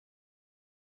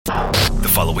The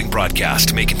following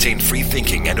broadcast may contain free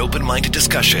thinking and open-minded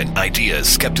discussion, ideas,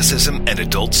 skepticism, and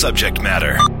adult subject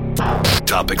matter.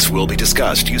 Topics will be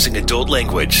discussed using adult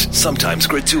language, sometimes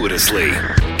gratuitously.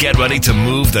 Get ready to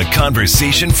move the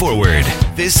conversation forward.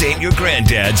 This ain't your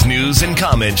granddad's news and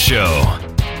comment show.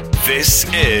 This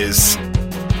is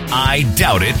I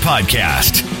Doubt It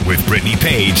Podcast with Brittany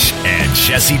Page and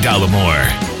Jesse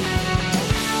Dollamore.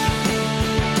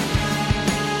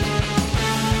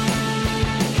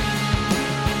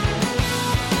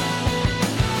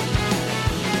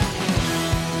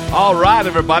 All right,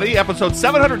 everybody, episode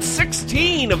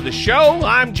 716 of the show.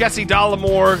 I'm Jesse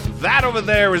Dollamore. That over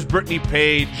there is Brittany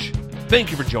Page.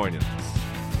 Thank you for joining us.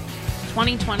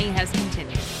 2020 has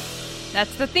continued.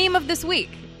 That's the theme of this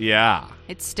week. Yeah.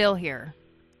 It's still here.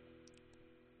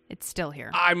 It's still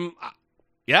here.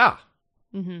 Yeah.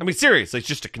 Mm-hmm. I mean, seriously, it's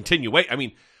just a continuation. I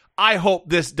mean, I hope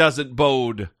this doesn't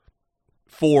bode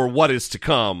for what is to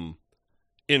come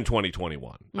in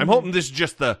 2021. Mm-hmm. I'm hoping this is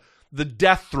just the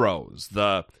death throes,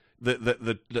 the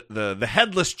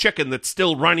headless chicken that's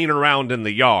still running around in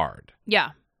the yard.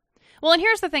 Yeah. Well, and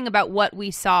here's the thing about what we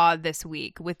saw this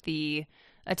week with the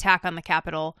attack on the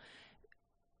Capitol.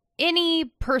 Any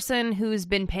person who's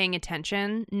been paying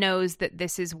attention knows that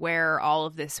this is where all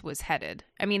of this was headed.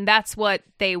 I mean, that's what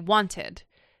they wanted.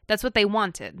 That's what they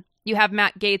wanted. You have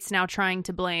Matt Gaetz now trying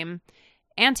to blame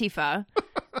Antifa.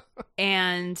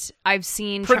 And I've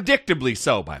seen... Predictably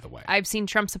so, by the way. I've seen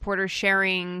Trump supporters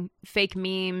sharing fake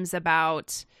memes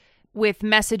with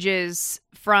messages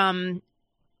from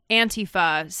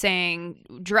Antifa saying,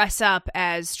 dress up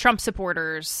as Trump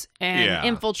supporters and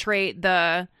infiltrate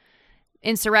the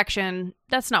insurrection.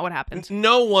 That's not what happened.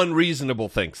 No one reasonable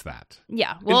thinks that.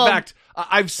 Yeah. Well, in fact,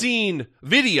 I've seen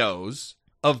videos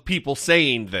of people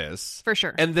saying this. For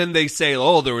sure. And then they say,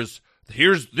 oh, this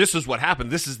is what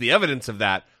happened. This is the evidence of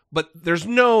that. But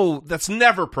that's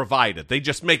never provided. They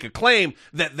just make a claim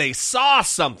that they saw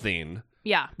something.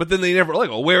 Yeah. But then they never,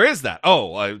 where is that?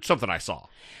 Oh, something I saw.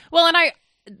 Well, and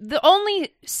the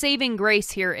only saving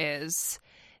grace here is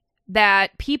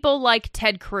that people like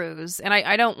Ted Cruz, and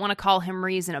I don't want to call him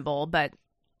reasonable, but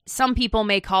some people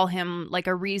may call him like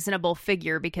a reasonable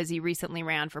figure because he recently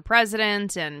ran for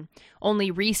president and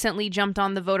only recently jumped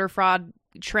on the voter fraud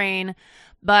train.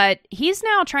 But he's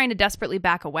now trying to desperately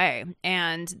back away.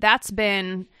 And that's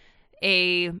been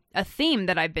a theme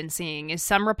that I've been seeing is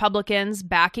some Republicans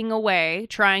backing away,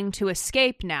 trying to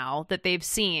escape now that they've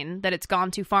seen that it's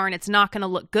gone too far and it's not going to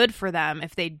look good for them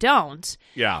if they don't.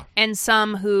 Yeah. And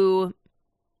some who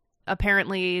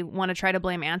apparently want to try to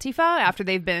blame Antifa after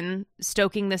they've been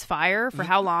stoking this fire for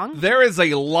how long? There is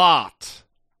a lot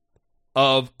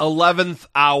of 11th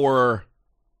hour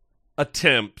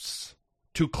attempts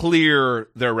to clear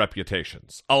their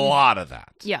reputations. A lot of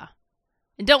that. Yeah.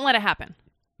 And don't let it happen.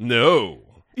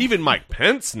 No. Even Mike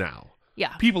Pence now.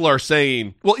 Yeah. People are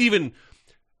saying, well, even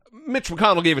Mitch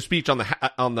McConnell gave a speech on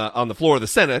the floor of the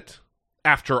Senate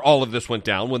after all of this went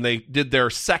down when they did their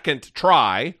second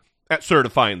try at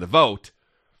certifying the vote.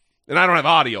 And I don't have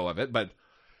audio of it, but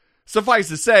suffice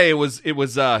to say it was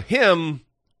him.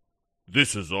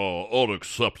 This is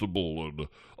unacceptable, and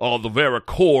the very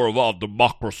core of our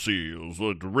democracy is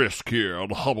at risk here.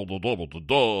 And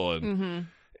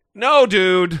no,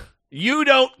 dude, you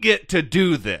don't get to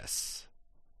do this.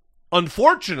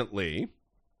 Unfortunately,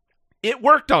 it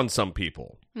worked on some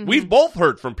people. Mm-hmm. We've both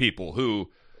heard from people who,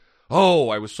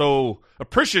 I was so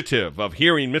appreciative of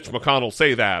hearing Mitch McConnell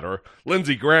say that, or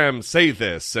Lindsey Graham say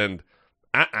this, and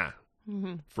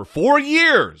Mm-hmm. For 4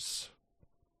 years,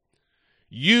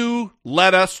 you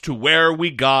led us to where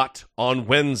we got on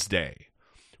Wednesday.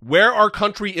 Where our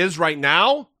country is right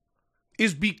now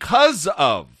is because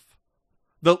of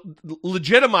the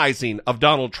legitimizing of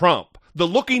Donald Trump, the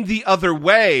looking the other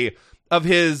way of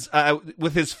his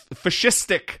with his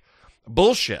fascistic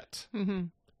bullshit. Mm-hmm.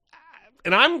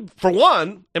 And I'm, for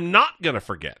one, am not going to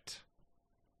forget.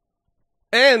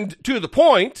 And to the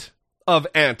point of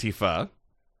Antifa,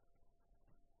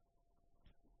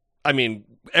 I mean,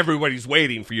 everybody's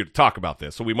waiting for you to talk about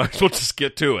this, so we might as well just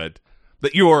get to it.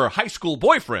 That your high school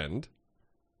boyfriend,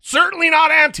 certainly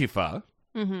not Antifa,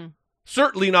 mm-hmm.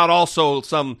 certainly not also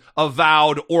some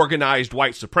avowed, organized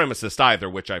white supremacist either,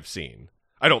 which I've seen.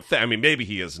 I mean, maybe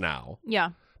he is now. Yeah.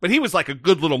 But he was like a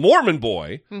good little Mormon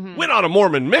boy, mm-hmm. went on a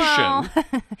Mormon mission. Well,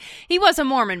 he was a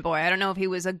Mormon boy. I don't know if he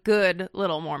was a good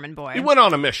little Mormon boy. He went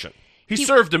on a mission. He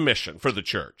served a mission for the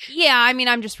church. Yeah, I mean,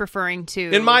 I'm just referring to...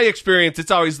 In my experience,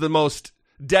 it's always the most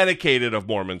dedicated of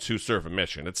Mormons who serve a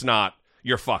mission. It's not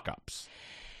your fuck-ups.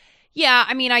 Yeah,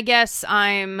 I mean, I guess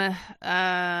I'm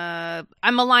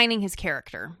aligning his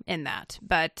character in that,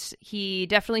 but he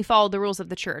definitely followed the rules of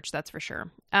the church, that's for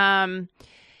sure.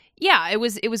 Yeah, it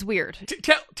was weird.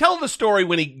 Tell the story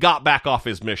when he got back off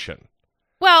his mission.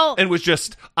 Well, And was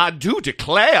just, I do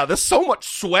declare, there's so much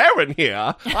swearing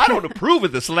here. I don't approve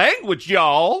of this language,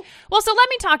 y'all. well, so let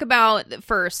me talk about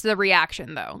first the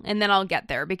reaction, though, and then I'll get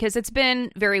there, because it's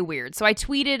been very weird. So I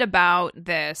tweeted about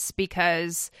this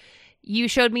because you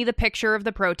showed me the picture of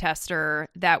the protester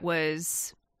that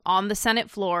was on the Senate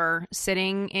floor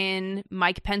sitting in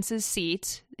Mike Pence's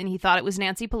seat, and he thought it was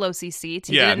Nancy Pelosi's seat.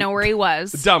 He didn't know where he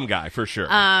was. Dumb guy, for sure.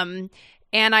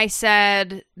 And I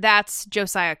said, that's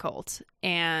Josiah Colt.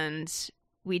 And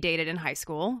we dated in high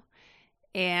school.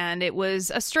 And it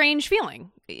was a strange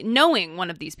feeling, knowing one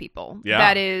of these people. Yeah.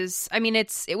 That is, I mean,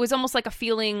 it was almost like a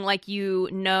feeling like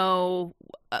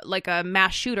like a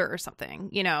mass shooter or something,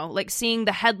 like seeing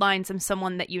the headlines of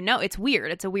someone that you know. It's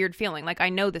weird. It's a weird feeling. Like, I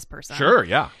know this person. Sure,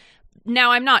 yeah.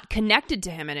 Now, I'm not connected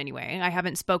to him in any way. I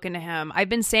haven't spoken to him. I've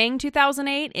been saying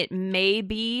 2008. It may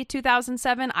be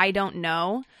 2007. I don't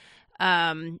know.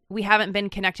 We haven't been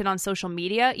connected on social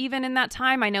media even in that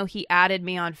time. I know he added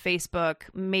me on Facebook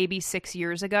maybe 6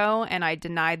 years ago, and I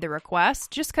denied the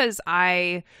request just because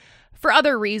for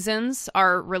other reasons,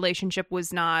 our relationship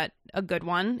was not a good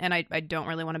one, and I don't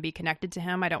really want to be connected to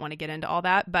him. I don't want to get into all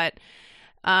that, but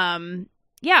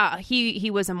yeah, he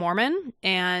was a Mormon,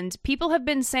 and people have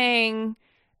been saying,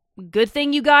 good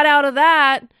thing you got out of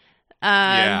that.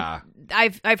 Yeah.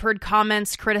 I've heard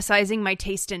comments criticizing my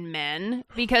taste in men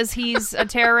because he's a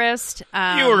terrorist.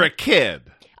 You were a kid.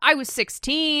 I was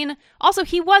 16. Also,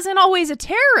 he wasn't always a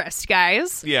terrorist,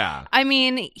 guys. Yeah. I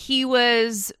mean, he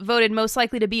was voted most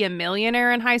likely to be a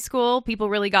millionaire in high school. People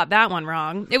really got that one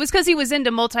wrong. It was because he was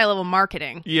into multi-level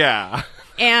marketing. Yeah.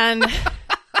 And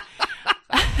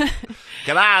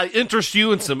can I interest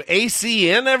you in some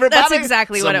ACN, everybody? That's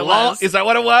exactly what it was. Is that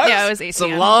what it was? Yeah, it was ACN.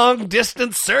 Some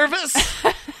long-distance service?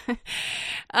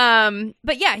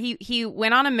 But yeah, he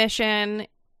went on a mission.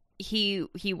 He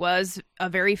was a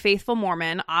very faithful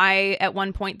Mormon. I, at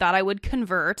one point, thought I would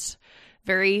convert.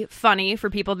 Very funny for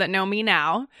people that know me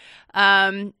now.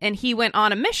 And he went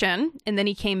on a mission, and then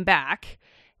he came back,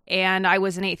 and I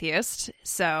was an atheist,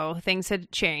 so things had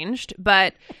changed.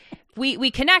 But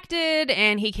we connected,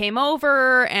 and he came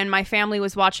over, and my family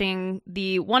was watching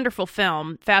the wonderful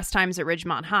film Fast Times at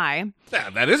Ridgemont High. Yeah,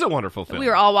 that is a wonderful film. We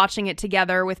were all watching it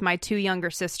together with my two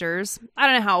younger sisters. I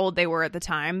don't know how old they were at the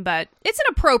time, but it's an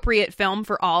appropriate film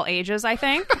for all ages, I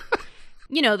think.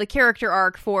 The character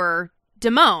arc for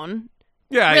Damone.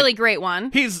 Yeah, really great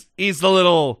one. He's the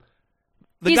little...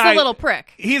 He's the little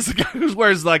prick. He's the guy who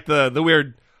wears like the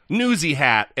weird newsy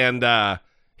hat, and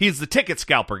he's the ticket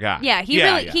scalper guy. Yeah,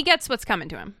 he gets what's coming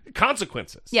to him.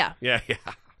 Consequences. Yeah. Yeah.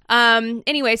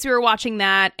 Anyway, so we were watching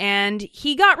that, and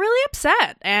he got really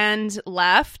upset and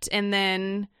left, and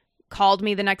then called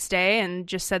me the next day and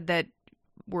just said that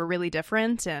we're really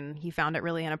different, and he found it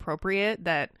really inappropriate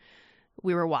that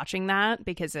we were watching that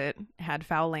because it had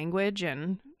foul language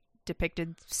and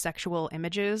depicted sexual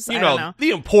images. I don't know. The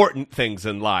important things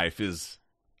in life is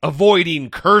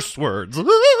abiling curse words.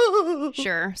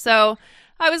 Sure. So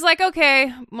I was like,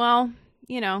 okay, well,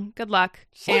 good luck.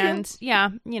 And yeah,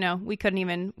 we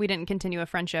didn't continue a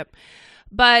friendship.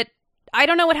 But I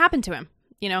don't know what happened to him.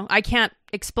 I can't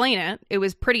explain it. It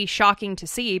was pretty shocking to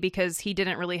see because he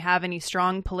didn't really have any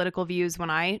strong political views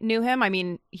when I knew him. I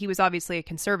mean, he was obviously a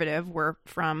conservative. We're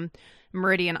from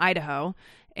Meridian, Idaho,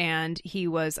 and he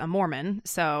was a Mormon.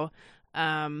 So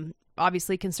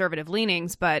obviously conservative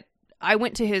leanings, but I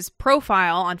went to his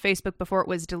profile on Facebook before it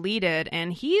was deleted,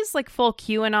 and he's like full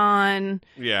QAnon,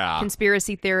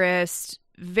 conspiracy theorist,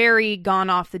 very gone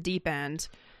off the deep end.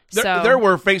 There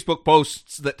were Facebook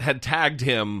posts that had tagged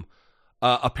him,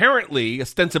 apparently,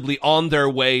 ostensibly on their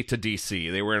way to D.C.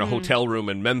 They were in a hotel room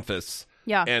in Memphis,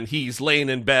 and he's laying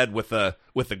in bed with a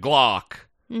Glock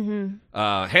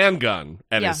handgun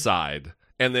at his side,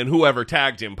 and then whoever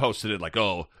tagged him posted it like,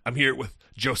 "Oh, I'm here with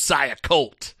Josiah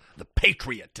Colt, the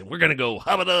Patriot, and we're gonna go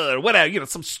or whatever,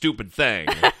 some stupid thing."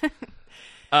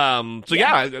 He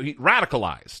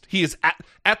radicalized. He is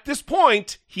at this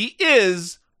point. He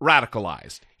is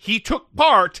radicalized. He took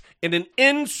part in an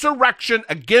insurrection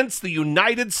against the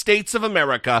United States of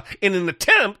America in an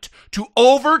attempt to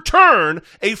overturn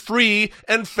a free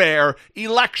and fair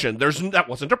election. That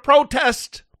wasn't a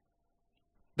protest.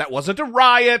 That wasn't a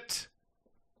riot.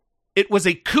 It was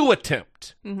a coup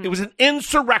attempt. It was an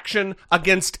insurrection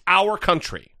against our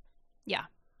country. Yeah.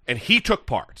 And he took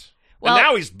part. Well, and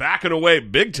now he's backing away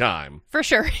big time. For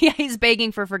sure. Yeah, he's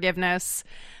begging for forgiveness.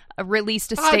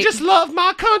 released a I statement. just love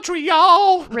my country,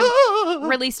 y'all.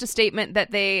 Released a statement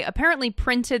that they apparently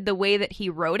printed the way that he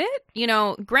wrote it. You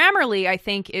know, Grammarly, I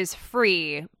think, is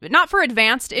free, not for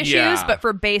advanced issues, but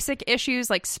for basic issues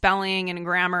like spelling and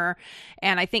grammar.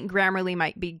 And I think Grammarly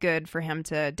might be good for him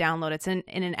to download. It's in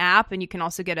an app, and you can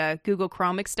also get a Google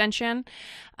Chrome extension.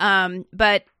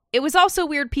 But it was also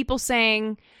weird people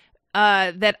saying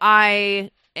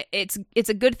that it's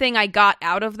a good thing I got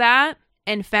out of that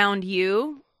and found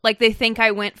you. Like, they think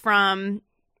I went from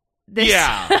this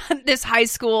this high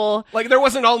school. Like, there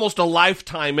wasn't almost a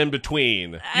lifetime in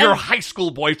between your high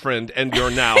school boyfriend and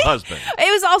your now husband.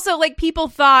 It was also like people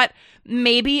thought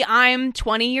maybe I'm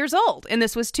 20 years old and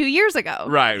this was 2 years ago.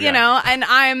 Right. You know, and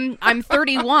I'm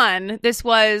 31. This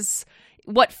was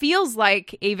what feels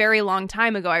like a very long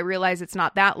time ago. I realize it's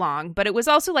not that long, but it was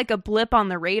also like a blip on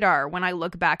the radar when I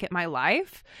look back at my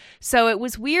life. So it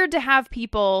was weird to have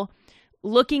people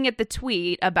looking at the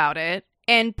tweet about it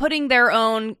and putting their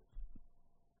own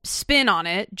spin on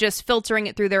it, just filtering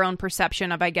it through their own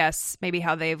perception of, I guess, maybe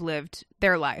how they've lived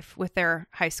their life with their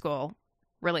high school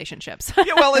relationships.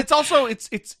 Yeah, well, it's also, I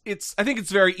think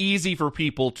it's very easy for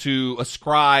people to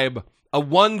ascribe a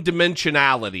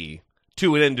one-dimensionality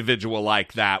to an individual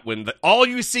like that when all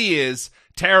you see is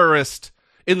terrorist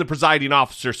in the presiding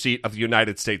officer seat of the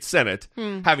United States Senate,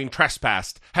 having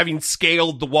trespassed, having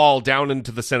scaled the wall down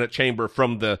into the Senate chamber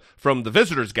from the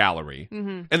visitors gallery.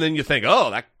 And then you think,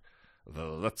 oh,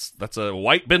 that's a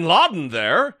white bin Laden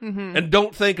there, and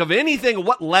don't think of anything of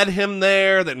what led him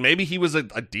there, that maybe he was a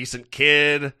decent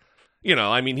kid. You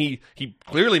know, I mean, he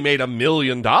clearly made $1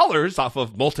 million off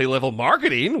of multi-level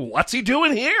marketing. What's he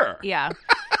doing here? Yeah.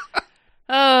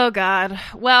 Oh, God.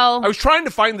 Well, I was trying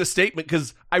to find the statement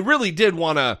because I really did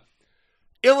want to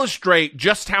illustrate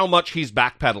just how much he's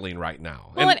backpedaling right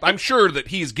now. Well, and I'm sure that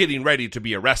he's getting ready to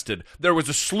be arrested. There was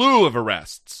a slew of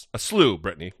arrests. A slew,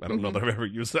 Brittany. I don't know that I've ever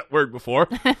used that word before.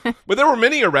 But there were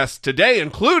many arrests today,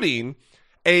 including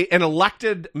an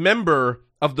elected member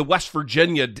of the West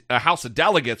Virginia House of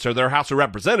Delegates, or their House of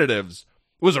Representatives,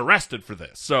 was arrested for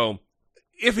this. So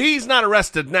if he's not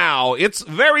arrested now, it's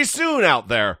very soon out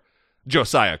there,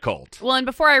 Josiah Colt. Well, and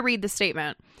before I read the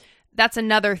statement, that's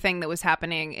another thing that was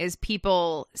happening is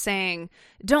people saying,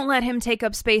 don't let him take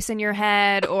up space in your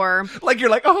head, or... Like, you're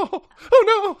like, oh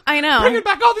no. I know. Bringing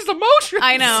back all these emotions.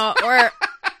 I know. Or,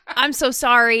 I'm so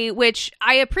sorry, which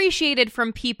I appreciated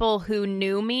from people who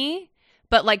knew me,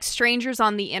 but like strangers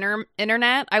on the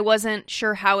internet, I wasn't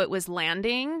sure how it was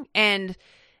landing. And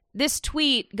this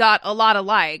tweet got a lot of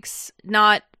likes,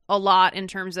 not a lot in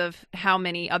terms of how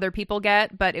many other people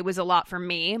get, but it was a lot for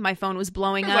me. My phone was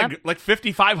blowing up. Like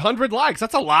 5,500 likes.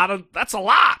 That's a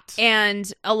lot.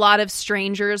 And a lot of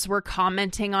strangers were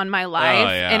commenting on my life,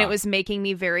 and it was making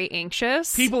me very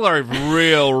anxious. People are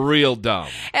real dumb.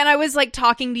 And I was like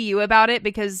talking to you about it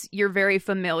because you're very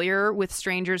familiar with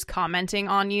strangers commenting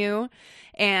on you,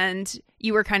 and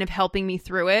you were kind of helping me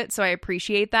through it, so I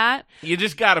appreciate that. You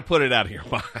just got to put it out of your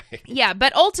mind. Yeah,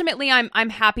 but ultimately I'm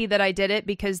happy that I did it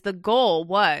because the goal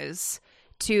was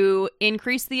to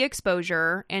increase the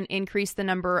exposure and increase the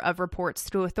number of reports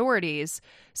to authorities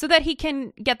so that he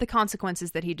can get the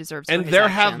consequences that he deserves for and his there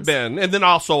actions. have been, and then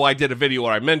also I did a video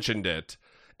where I mentioned it,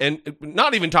 and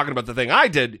not even talking about the thing I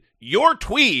did, your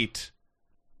tweet,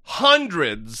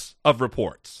 hundreds of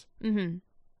reports. Mm-hmm.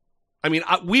 I mean,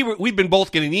 we've been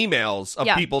both getting emails of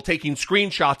people taking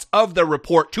screenshots of their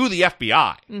report to the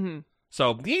FBI. Mm-hmm.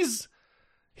 So he's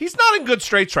not in good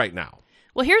straits right now.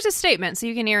 Well, here's a statement so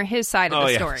you can hear his side of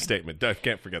the story. Statement.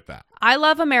 Can't forget that. I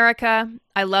love America.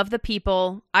 I love the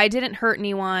people. I didn't hurt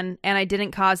anyone, and I didn't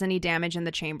cause any damage in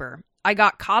the chamber. I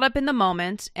got caught up in the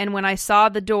moment, and when I saw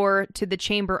the door to the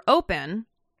chamber open,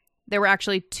 there were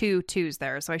actually 2 twos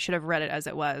there, so I should have read it as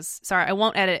it was. Sorry, I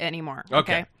won't edit anymore.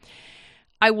 Okay.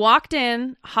 I walked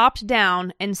in, hopped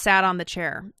down, and sat on the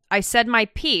chair. I said my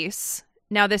piece.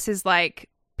 Now this is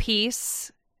like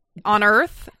peace on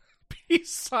earth.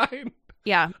 Peace sign.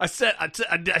 Yeah. I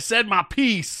said my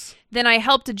piece. Then I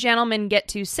helped a gentleman get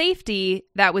to safety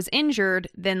that was injured,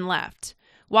 then left.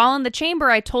 While in the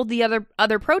chamber, I told the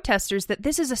other protesters that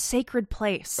this is a sacred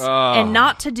place and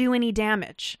not to do any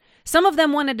damage. Some of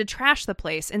them wanted to trash the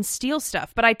place and steal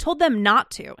stuff, but I told them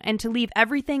not to and to leave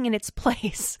everything in its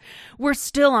place. We're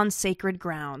still on sacred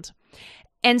ground.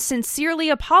 And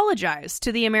sincerely apologized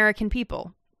to the American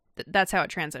people. That's how it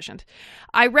transitioned.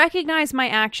 I recognize my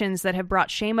actions that have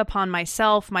brought shame upon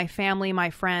myself, my family,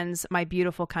 my friends, my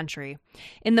beautiful country.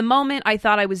 In the moment, I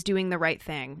thought I was doing the right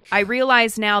thing. I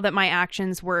realize now that my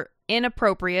actions were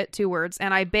inappropriate, 2 words,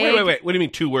 and I begged... Wait. What do you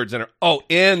mean 2 words?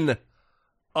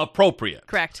 Inappropriate.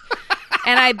 Correct.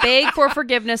 And I beg for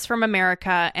forgiveness from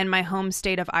America and my home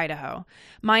state of Idaho.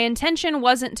 My intention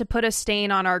wasn't to put a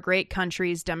stain on our great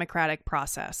country's democratic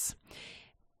process.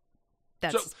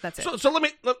 That's it. So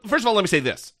first of all, let me say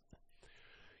this.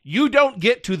 You don't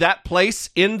get to that place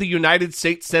in the United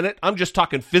States Senate. I'm just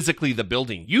talking physically the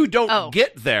building. You don't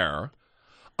get there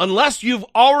unless you've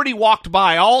already walked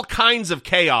by all kinds of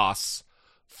chaos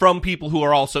from people who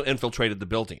are also infiltrated the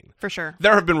building. For sure.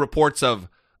 There have been reports of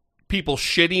people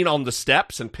shitting on the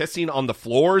steps and pissing on the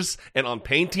floors and on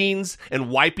paintings and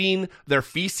wiping their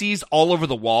feces all over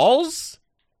the walls.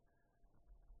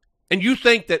 And you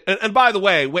think that, and by the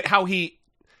way, how he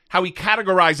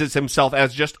categorizes himself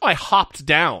as just, I hopped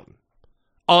down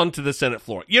onto the Senate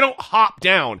floor. You don't hop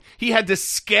down. He had to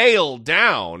scale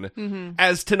down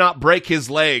as to not break his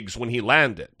legs when he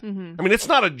landed. Mm-hmm. I mean, it's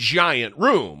not a giant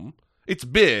room. It's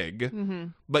big,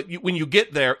 but when you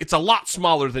get there, it's a lot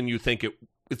smaller than you think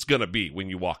it's going to be when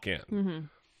you walk in. Mm-hmm.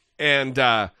 And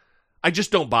I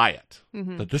just don't buy it.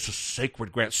 Mm-hmm. That this is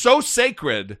sacred ground. So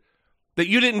sacred that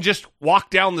you didn't just walk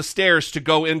down the stairs to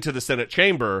go into the Senate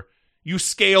chamber. You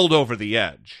scaled over the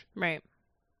edge. Right.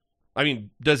 I mean,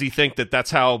 does he think that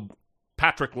that's how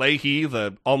Patrick Leahy,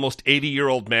 the almost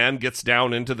 80-year-old man, gets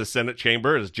down into the Senate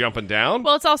chamber, is jumping down?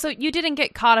 Well, it's also, you didn't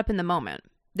get caught up in the moment.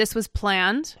 This was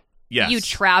planned. Yes. You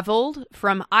traveled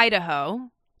from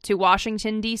Idaho to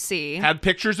Washington, D.C. Had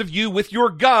pictures of you with your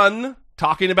gun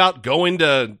talking about going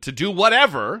to do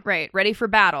whatever. Right. Ready for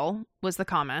battle was the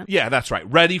comment. Yeah, that's right.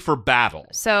 Ready for battle.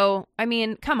 So, I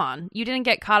mean, come on. You didn't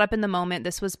get caught up in the moment.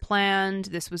 This was planned.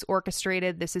 This was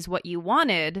orchestrated. This is what you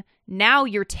wanted. Now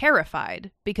you're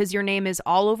terrified because your name is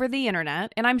all over the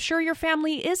internet, and I'm sure your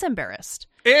family is embarrassed.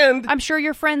 And I'm sure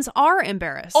your friends are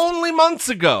embarrassed. Only months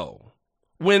ago,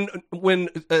 when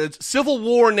Civil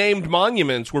War-named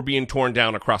monuments were being torn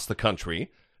down across the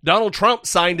country, Donald Trump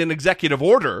signed an executive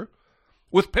order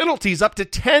with penalties up to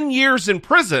 10 years in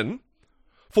prison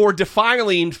for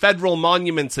defiling federal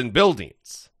monuments and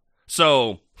buildings.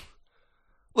 So,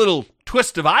 little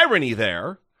twist of irony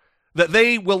there, that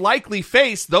they will likely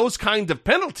face those kind of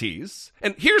penalties.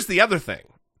 And here's the other thing.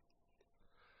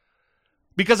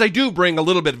 Because I do bring a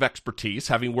little bit of expertise,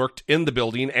 having worked in the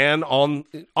building and on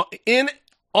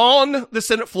the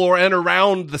Senate floor and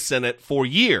around the Senate for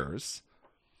years.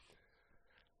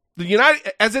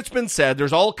 As it's been said,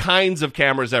 there's all kinds of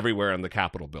cameras everywhere in the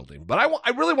Capitol building. But I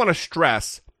really want to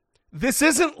stress, this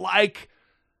isn't like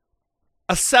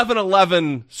a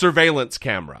 7-Eleven surveillance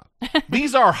camera.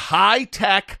 These are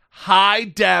high-tech,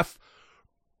 high-def,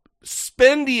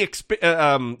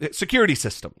 spendy security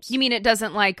systems. You mean it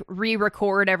doesn't like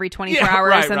re-record every 24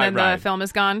 hours and then the film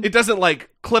is gone? It doesn't like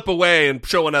clip away and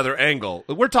show another angle.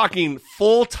 We're talking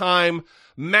full-time,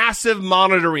 massive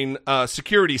monitoring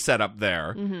security setup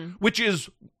there, which is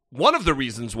one of the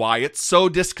reasons why it's so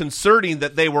disconcerting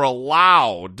that they were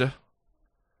allowed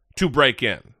to break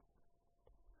in.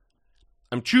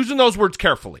 I'm choosing those words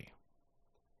carefully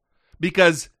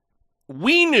because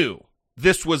we knew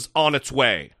this was on its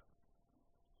way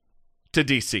to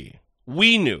D.C.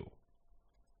 We knew.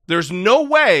 There's no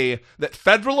way that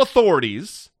federal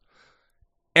authorities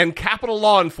and Capitol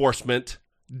law enforcement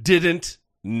didn't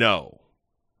know.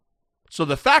 So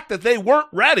the fact that they weren't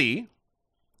ready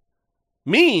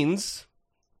means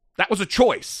that was a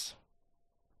choice.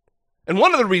 And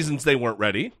one of the reasons they weren't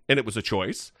ready, and it was a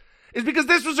choice, is because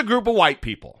this was a group of white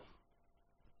people.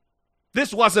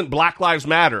 This wasn't Black Lives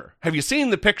Matter. Have you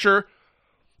seen the picture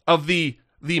of the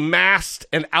masked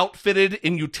and outfitted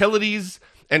in utilities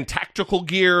and tactical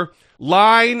gear,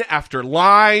 line after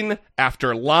line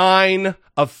after line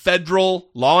of federal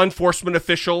law enforcement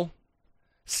official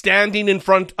standing in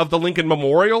front of the Lincoln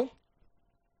Memorial?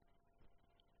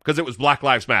 Because it was Black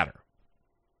Lives Matter.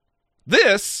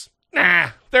 This,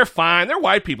 they're fine. They're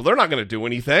white people. They're not going to do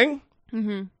anything.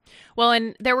 Mm-hmm. Well,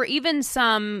 and there were even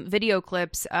some video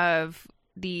clips of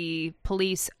the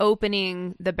police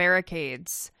opening the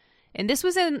barricades. And this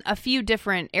was in a few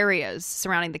different areas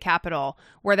surrounding the Capitol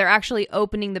where they're actually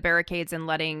opening the barricades and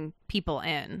letting people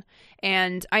in.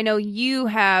 And I know you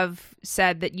have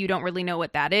said that you don't really know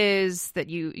what that is, that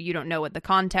you don't know what the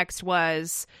context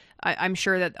was. I'm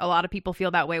sure that a lot of people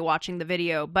feel that way watching the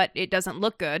video, but it doesn't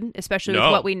look good, especially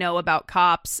with what we know about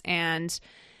cops and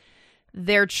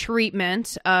their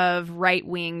treatment of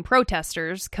right-wing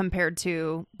protesters compared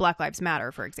to Black Lives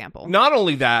Matter, for example. Not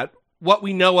only that, what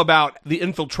we know about the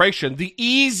infiltration, the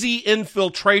easy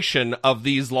infiltration of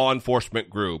these law enforcement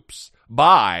groups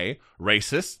by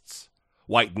racists,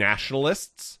 white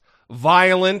nationalists,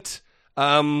 violent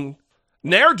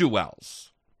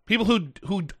ne'er-do-wells, people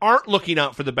who aren't looking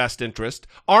out for the best interest,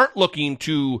 aren't looking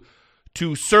to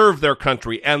to serve their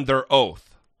country and their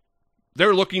oath.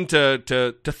 They're looking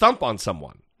to thump on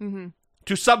someone,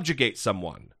 to subjugate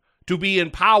someone, to be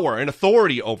in power and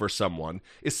authority over someone,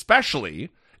 especially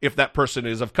if that person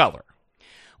is of color.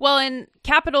 Well, and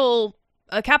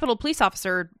a Capitol police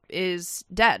officer is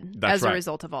dead as a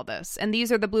result of all this. And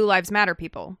these are the Blue Lives Matter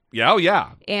people. Yeah, oh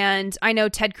yeah. And I know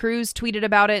Ted Cruz tweeted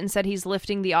about it and said he's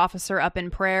lifting the officer up in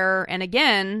prayer. And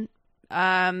again,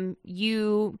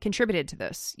 you contributed to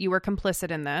this. You were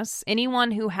complicit in this.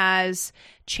 Anyone who has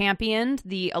championed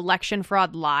the election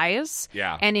fraud lies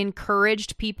and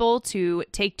encouraged people to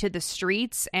take to the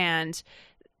streets and...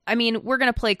 I mean, we're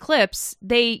going to play clips.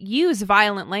 They use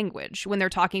violent language when they're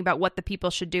talking about what the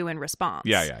people should do in response.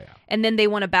 Yeah. And then they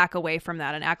want to back away from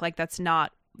that and act like that's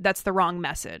the wrong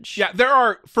message. Yeah, they're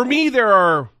all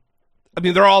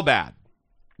bad.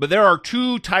 But there are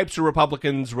two types of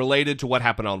Republicans related to what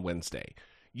happened on Wednesday.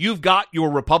 You've got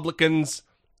your Republicans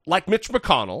like Mitch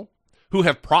McConnell, who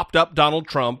have propped up Donald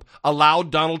Trump, allowed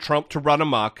Donald Trump to run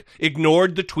amok,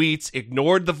 ignored the tweets,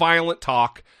 ignored the violent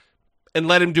talk, and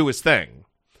let him do his thing.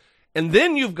 And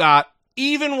then you've got,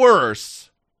 even worse,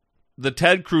 the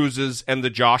Ted Cruzes and the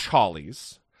Josh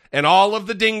Hawleys, and all of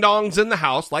the ding-dongs in the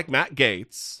House, like Matt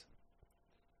Gaetz,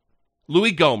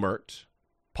 Louis Gohmert,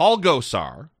 Paul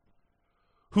Gosar,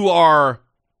 who are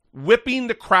whipping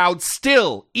the crowd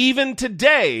still, even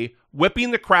today,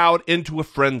 whipping the crowd into a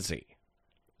frenzy.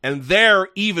 And they're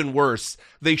even worse.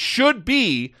 They should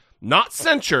be not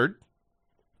censured.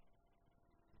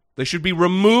 They should be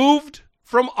removed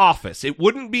from office. It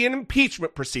wouldn't be an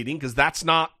impeachment proceeding because that's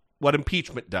not what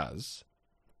impeachment does.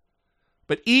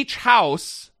 But each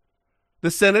house,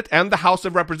 the Senate and the House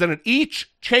of Representatives,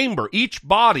 each chamber, each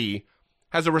body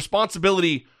has a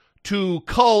responsibility to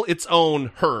cull its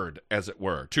own herd, as it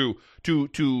were, to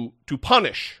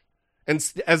punish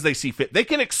and as they see fit. They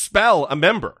can expel a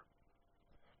member.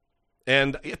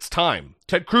 And it's time.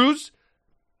 Ted Cruz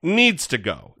needs to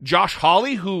go. Josh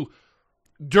Hawley, who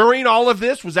during all of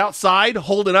this was outside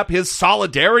holding up his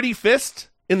solidarity fist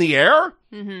in the air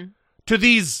to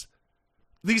these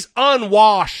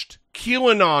unwashed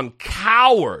QAnon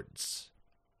cowards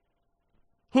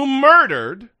who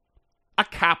murdered a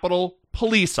Capitol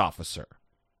police officer,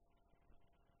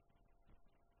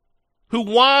 who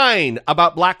whine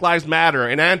about Black Lives Matter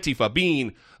and Antifa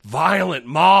being violent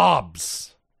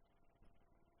mobs.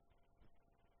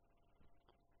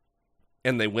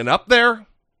 And they went up there.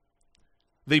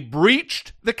 They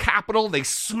breached the Capitol. They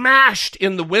smashed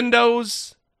in the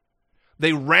windows.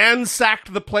 They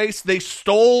ransacked the place. They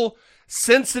stole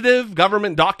sensitive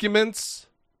government documents.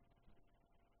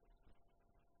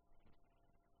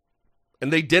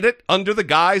 And they did it under the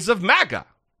guise of MAGA.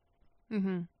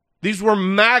 These were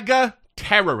MAGA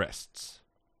terrorists.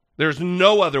 There's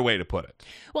no other way to put it.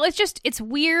 Well, it's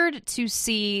weird to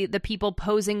see the people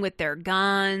posing with their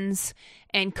guns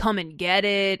and come and get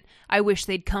it. I wish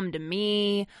they'd come to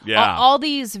me. Yeah. All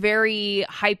these very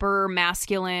hyper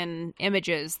masculine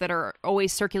images that are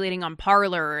always circulating on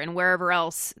Parler and wherever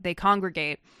else they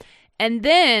congregate. And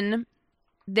then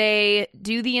they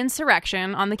do the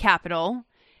insurrection on the Capitol,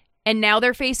 and now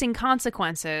they're facing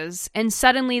consequences, and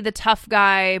suddenly the tough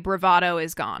guy bravado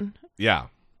is gone. Yeah.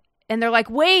 And they're like,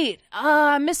 wait,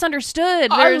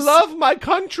 misunderstood. I love my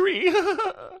country.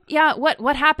 Yeah,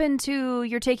 what happened to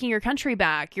you're taking your country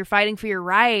back? You're fighting for your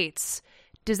rights.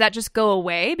 Does that just go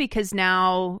away because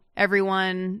now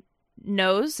everyone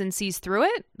knows and sees through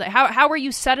it? Like, how were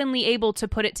you suddenly able to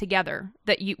put it together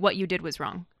that what you did was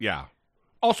wrong? Yeah.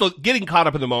 Also, getting caught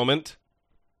up in the moment,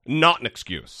 not an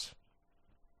excuse.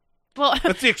 Well,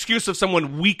 that's the excuse of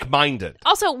someone weak-minded.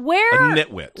 Also, a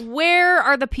nitwit. Where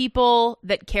are the people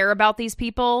that care about these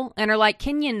people and are like,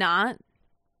 can you not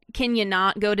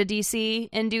go to DC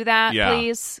and do that,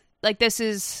 please? Like,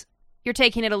 you're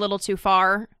taking it a little too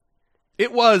far.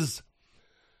 It was,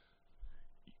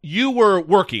 you were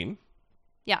working.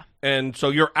 Yeah. And so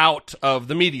you're out of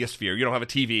the media sphere. You don't have a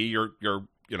TV. You're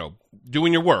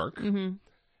doing your work.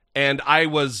 And I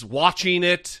was watching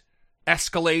it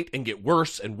escalate and get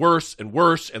worse and worse and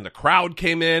worse, and the crowd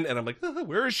came in, and I'm like,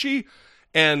 where is she?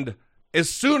 And as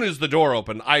soon as the door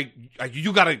opened,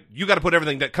 you gotta put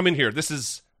everything that come in here. This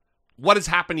is what is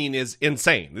happening is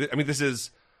insane. I mean, this is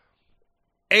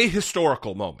a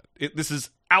historical moment. This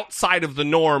is outside of the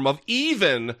norm of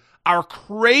even our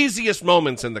craziest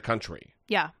moments in the country.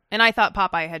 Yeah, and I thought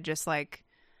Popeye had just like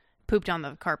pooped on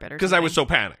the carpet or something. Because I was so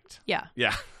panicked. Yeah.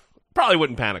 Probably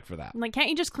wouldn't panic for that. I'm like, can't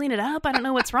you just clean it up? I don't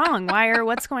know what's wrong.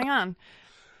 What's going on?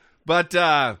 But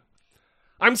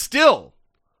I'm still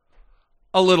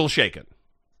a little shaken.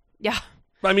 Yeah.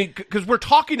 I mean, because we're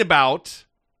talking about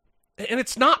And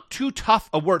it's not too tough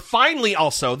a word. Finally,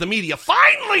 also, the media,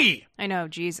 finally! I know,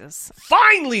 Jesus.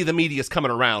 Finally, the media's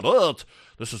coming around. Oh,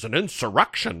 this is an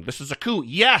insurrection. This is a coup.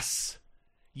 Yes.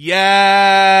 Yes.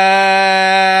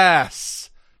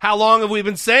 How long have we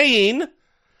been saying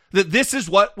that this is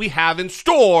what we have in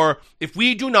store if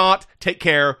we do not take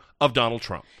care of Donald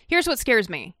Trump? Here's what scares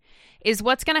me, is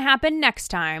what's going to happen next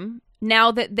time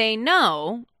now that they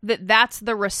know that that's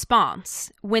the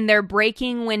response when they're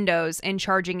breaking windows and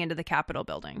charging into the Capitol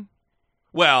building.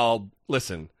 Well,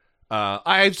 listen,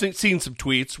 I've seen some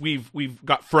tweets. We've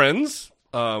got friends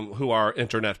who are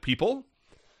internet people.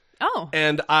 Oh.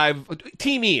 And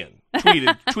Team Ian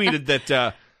tweeted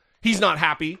that he's not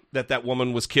happy that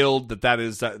woman was killed,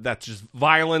 that's just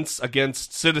violence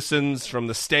against citizens from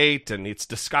the state, and it's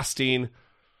disgusting.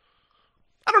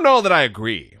 I don't know that I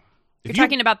agree. You're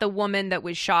talking about the woman that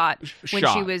was shot when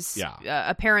she was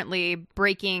apparently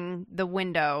breaking the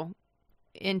window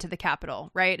into the Capitol,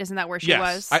 right? Isn't that where she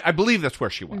was? I believe that's where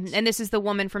she was. Mm-hmm. And this is the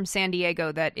woman from San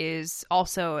Diego that is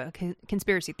also a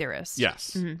conspiracy theorist.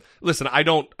 Yes. Mm-hmm. Listen, I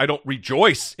don't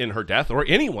rejoice in her death or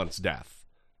anyone's death.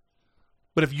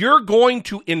 But if you're going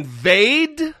to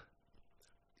invade,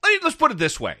 let's put it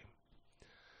this way.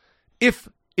 If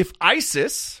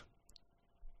ISIS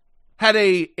had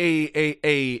a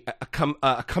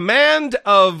command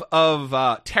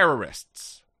of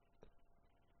terrorists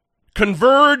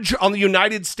converge on the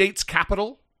United States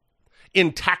Capitol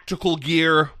in tactical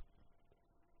gear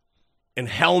and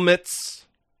helmets,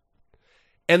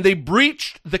 and they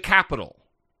breached the Capitol,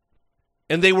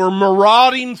 and they were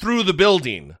marauding through the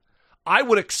building, I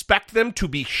would expect them to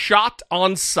be shot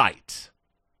on sight.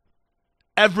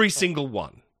 Every single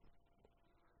one.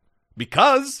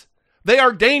 Because they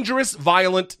are dangerous,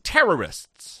 violent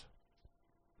terrorists.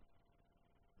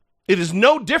 It is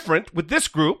no different with this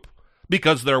group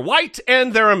because they're white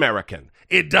and they're American.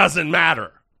 It doesn't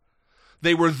matter.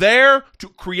 They were there to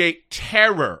create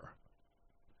terror.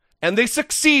 And they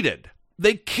succeeded.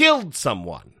 They killed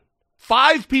someone.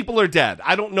 5 people are dead.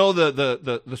 I don't know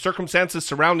the circumstances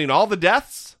surrounding all the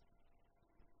deaths.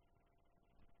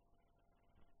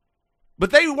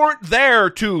 But they weren't there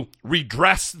to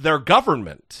redress their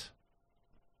government.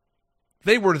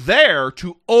 They were there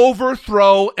to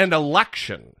overthrow an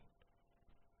election,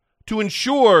 to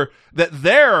ensure that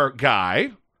their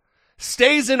guy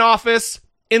stays in office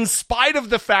in spite of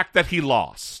the fact that he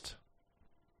lost.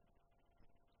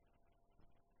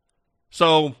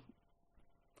 So,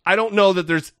 I don't know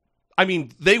that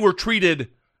they were treated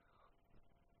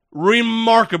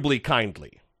remarkably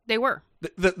kindly. They were.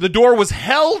 The door was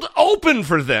held open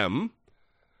for them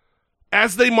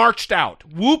as they marched out,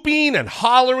 whooping and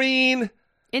hollering.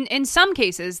 In some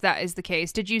cases, that is the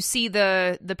case. Did you see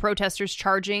the protesters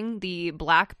charging the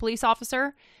black police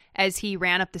officer as he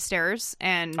ran up the stairs?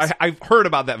 And I've heard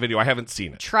about that video. I haven't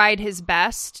seen it. Tried his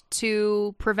best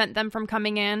to prevent them from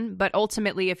coming in. But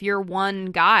ultimately, if you're one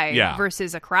guy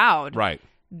versus a crowd, right,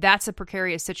 that's a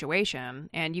precarious situation.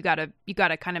 And you gotta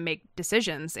kind of make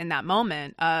decisions in that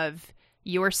moment of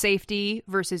your safety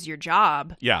versus your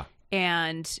job. Yeah.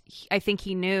 And I think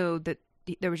he knew that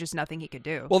there was just nothing he could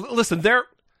do. Well, listen, their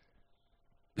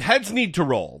heads need to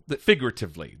roll,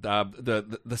 figuratively.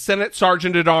 The Senate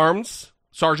Sergeant at Arms,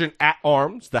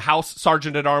 the House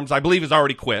Sergeant at Arms, I believe, has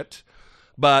already quit.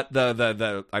 But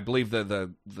I believe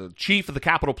the chief of the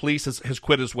Capitol Police has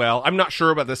quit as well. I'm not sure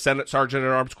about the Senate Sergeant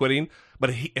at Arms quitting, but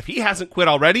if he hasn't quit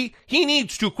already, he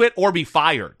needs to quit or be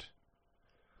fired.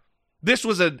 This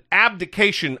was an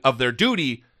abdication of their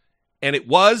duty, and it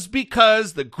was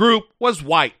because the group was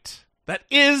white. That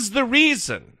is the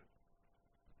reason.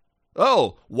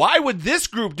 Oh, why would this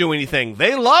group do anything?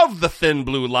 They love the thin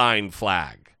blue line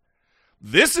flag.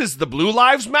 This is the Blue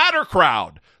Lives Matter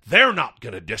crowd. They're not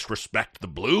going to disrespect the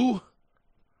blue.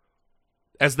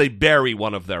 As they bury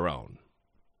one of their own.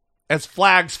 As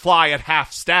flags fly at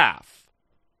half-staff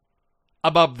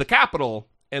above the Capitol,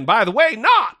 and by the way,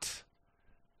 not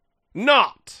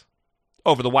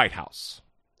over the White House.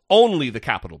 Only the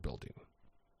Capitol building.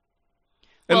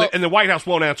 And the White House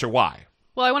won't answer why.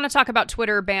 Well, I want to talk about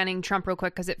Twitter banning Trump real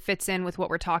quick because it fits in with what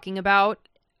we're talking about.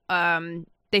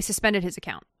 They suspended his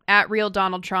account.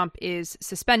 @RealDonaldTrump is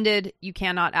suspended. You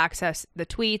cannot access the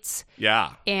tweets.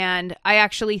 Yeah. And I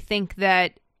actually think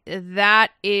that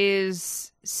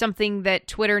is something that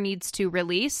Twitter needs to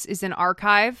release, is an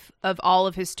archive of all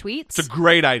of his tweets. It's a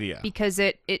great idea. Because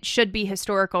it should be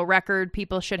historical record.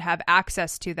 People should have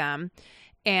access to them.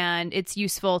 And it's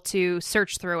useful to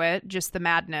search through it, just the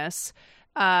madness.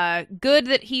 Good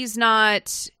that he's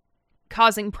not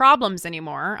causing problems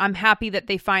anymore. I'm happy that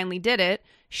they finally did it.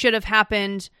 Should have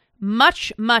happened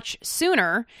much, much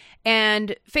sooner.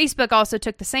 And Facebook also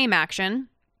took the same action.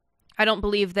 I don't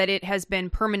believe that it has been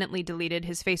permanently deleted,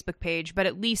 his Facebook page, but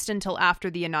at least until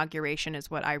after the inauguration is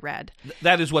what I read.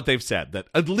 That is what they've said, that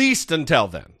at least until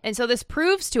then. And so this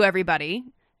proves to everybody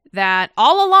that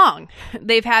all along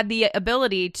they've had the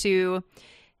ability to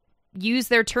use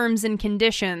their terms and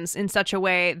conditions in such a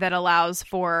way that allows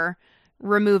for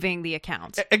removing the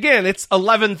account. Again, it's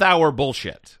 11th hour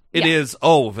bullshit. It is,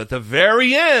 at the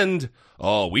very end,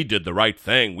 we did the right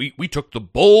thing. We took the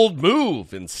bold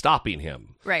move in stopping him.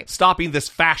 Right. Stopping this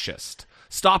fascist.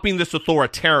 Stopping this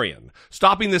authoritarian.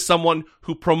 Stopping this someone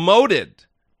who promoted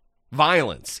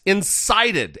violence,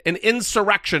 incited an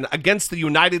insurrection against the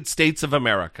United States of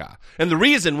America. And the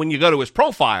reason, when you go to his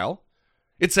profile,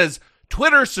 it says,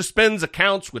 Twitter suspends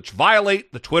accounts which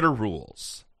violate the Twitter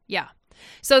rules. Yeah.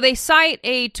 So they cite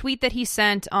a tweet that he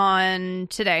sent on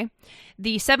today.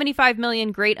 The 75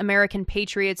 million great American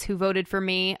patriots who voted for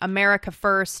me, America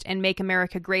first, and make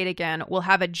America great again will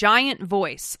have a giant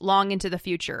voice long into the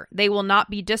future. They will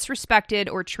not be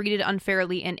disrespected or treated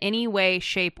unfairly in any way,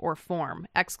 shape, or form.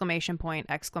 Exclamation point,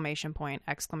 exclamation point,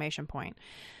 exclamation point.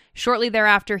 Shortly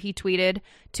thereafter, he tweeted,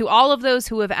 "To all of those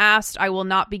who have asked, I will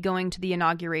not be going to the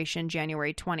inauguration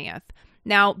January 20th.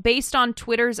 Now, based on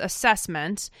Twitter's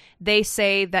assessment, they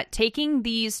say that taking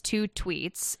these two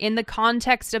tweets in the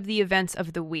context of the events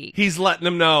of the week... He's letting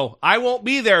them know, I won't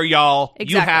be there, y'all.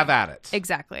 Exactly. You have at it.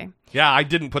 Exactly. Yeah, I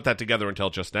didn't put that together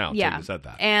until just now. Yeah. You said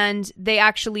that. And they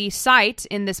actually cite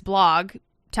in this blog,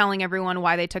 telling everyone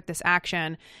why they took this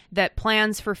action, that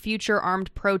plans for future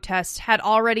armed protests had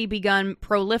already begun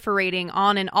proliferating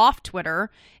on and off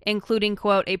Twitter, including,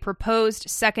 quote, a proposed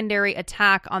secondary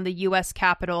attack on the U.S.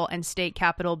 Capitol and state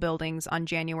Capitol buildings on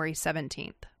January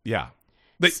 17th. Yeah.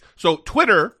 So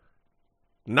Twitter,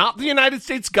 not the United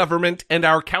States government and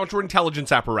our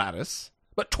counterintelligence apparatus,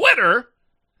 but Twitter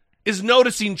is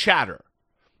noticing chatter.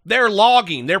 They're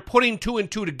logging. They're putting two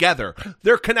and two together.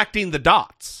 They're connecting the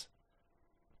dots.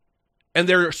 And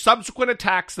there are subsequent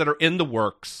attacks that are in the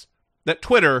works that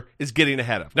Twitter is getting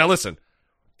ahead of. Now, listen,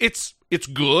 it's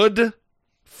good,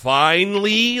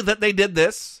 finally, that they did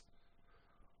this.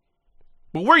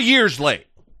 But we're years late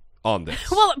on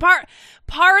this. Well,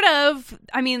 part of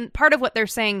what they're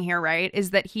saying here, right, is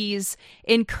that he's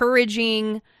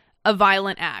encouraging a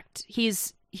violent act.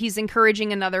 He's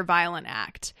encouraging another violent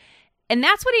act. And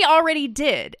that's what he already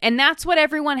did. And that's what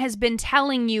everyone has been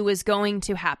telling you is going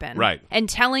to happen. Right. And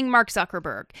telling Mark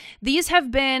Zuckerberg. These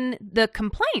have been the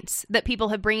complaints that people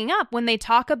have bringing up when they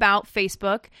talk about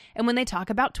Facebook and when they talk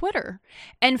about Twitter.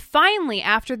 And finally,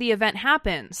 after the event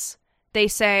happens, they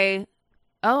say,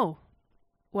 oh,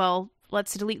 well,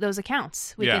 let's delete those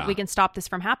accounts. We can stop this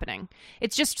from happening.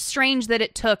 It's just strange that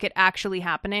it took it actually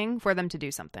happening for them to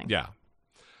do something. Yeah.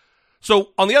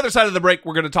 So on the other side of the break,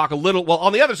 we're going to talk we're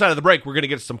going to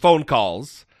get some phone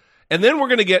calls, and then we're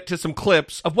going to get to some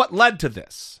clips of what led to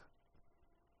this.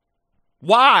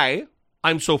 Why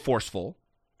I'm so forceful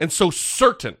and so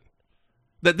certain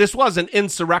that this was an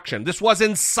insurrection. This was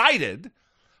incited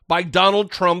by Donald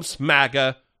Trump's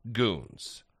MAGA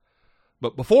goons.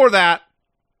 But before that,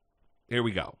 here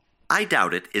we go. I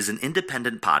Doubt It is an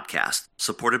independent podcast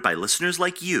supported by listeners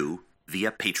like you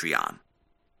via Patreon.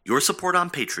 Your support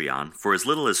on Patreon for as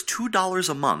little as $2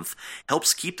 a month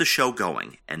helps keep the show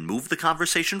going and move the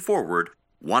conversation forward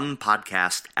one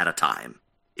podcast at a time.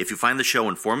 If you find the show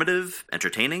informative,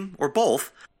 entertaining, or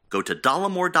both, go to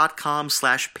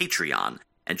dollamore.com/Patreon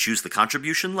and choose the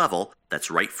contribution level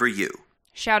that's right for you.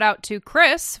 Shout out to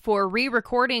Chris for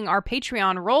re-recording our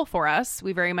Patreon role for us.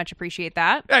 We very much appreciate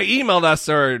that. Yeah, he emailed us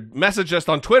or messaged us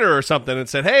on Twitter or something and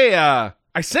said, hey, I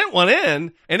sent one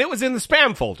in and it was in the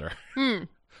spam folder.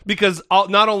 Because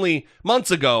not only months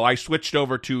ago, I switched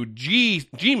over to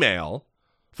Gmail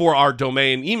for our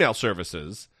domain email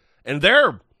services, and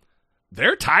they're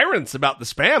tyrants about the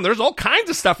spam. There's all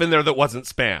kinds of stuff in there that wasn't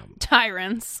spam.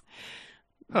 Tyrants.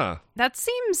 Huh. That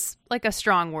seems like a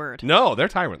strong word. No, they're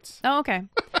tyrants. Oh, okay.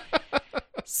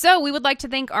 So we would like to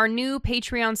thank our new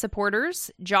Patreon supporters,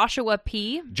 Joshua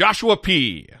P.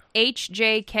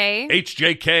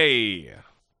 HJK.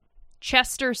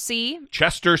 Chester C.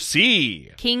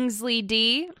 Kingsley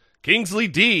D.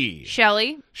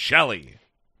 Shelley.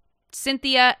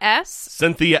 Cynthia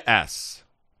S.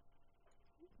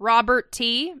 Robert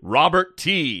T.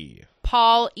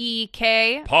 Paul E.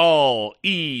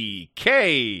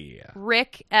 K.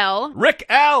 Rick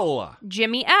L.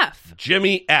 Jimmy F.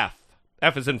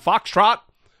 F is in Foxtrot,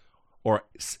 or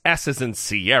S is in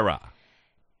Sierra?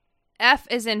 F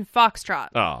is in Foxtrot.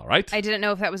 All right. I didn't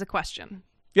know if that was a question.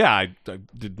 Yeah, I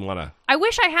didn't want to. I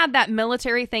wish I had that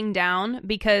military thing down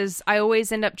because I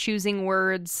always end up choosing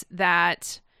words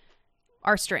that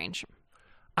are strange.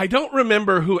 I don't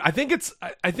remember who. I think it's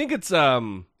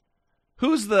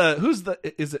who's the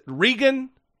is it Regan?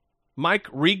 Mike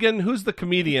Regan? Who's the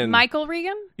comedian? Michael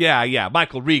Regan? Yeah,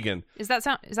 Michael Regan. Is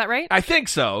that right? I think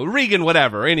so. Regan,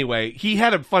 whatever. Anyway, he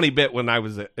had a funny bit when I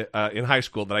was in high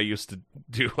school that I used to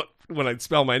do when I'd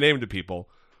spell my name to people.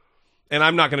 And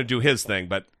I'm not going to do his thing,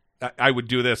 but I would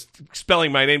do this,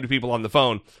 spelling my name to people on the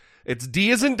phone. It's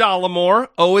D as in Dollamore,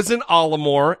 O as in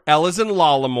Ollamore, L as in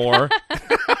Lollamore.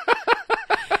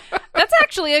 That's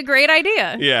actually a great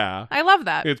idea. Yeah. I love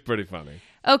that. It's pretty funny.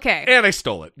 Okay. And I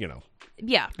stole it,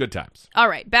 Yeah. Good times. All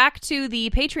right. Back to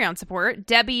the Patreon support.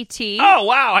 Debbie T. Oh,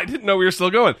 wow. I didn't know we were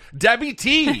still going. Debbie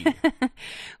T.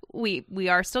 We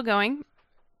are still going.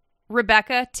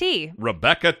 Rebecca T.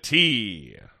 Rebecca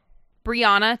T.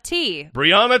 Brianna T.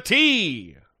 Brianna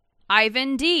T.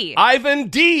 Ivan D. Ivan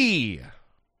D.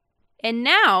 And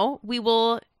now we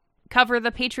will cover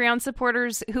the Patreon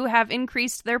supporters who have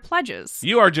increased their pledges.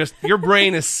 Your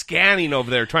brain is scanning over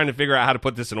there trying to figure out how to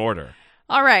put this in order.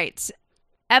 All right.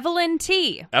 Evelyn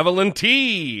T. Evelyn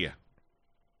T.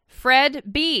 Fred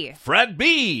B. Fred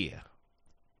B.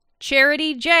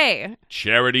 Charity J.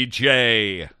 Charity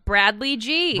J. Bradley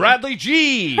G. Bradley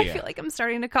G. I feel like I'm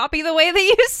starting to copy the way that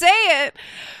you say it.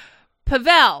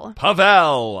 Pavel.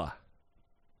 Pavel.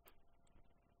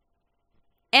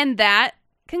 And that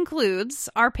concludes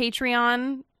our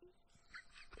Patreon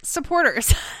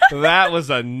supporters. That was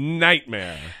a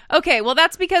nightmare. Okay, well,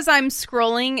 that's because I'm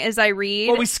scrolling as I read.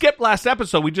 Well, we skipped last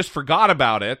episode. We just forgot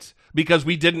about it because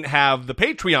we didn't have the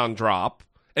Patreon drop.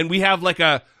 And we have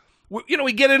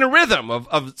we get in a rhythm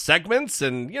of segments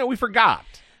and, we forgot.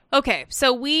 Okay,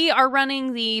 so we are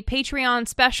running the Patreon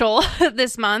special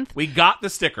this month. We got the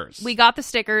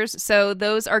stickers. So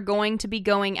those are going to be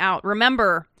going out.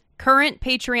 Remember, current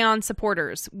Patreon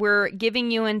supporters, we're giving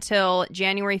you until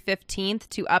January 15th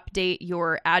to update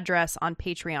your address on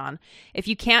Patreon. If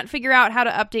you can't figure out how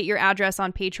to update your address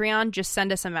on Patreon, just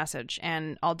send us a message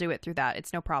and I'll do it through that.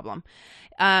 It's no problem.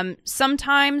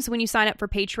 Sometimes when you sign up for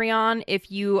Patreon,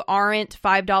 if you aren't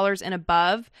 $5 and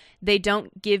above, they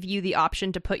don't give you the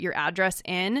option to put your address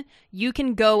in. You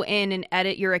can go in and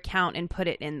edit your account and put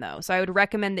it in, though. So I would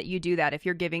recommend that you do that. If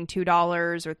you're giving $2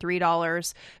 or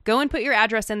 $3, go and put your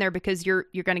address in there because you're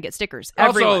going to get stickers.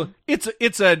 Everyone. Also,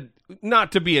 it's a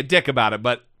not to be a dick about it,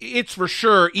 but it's for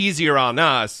sure easier on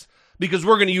us because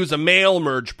we're going to use a mail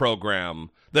merge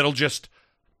program that'll just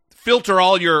filter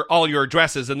all your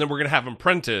addresses, and then we're going to have them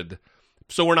printed,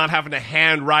 so we're not having to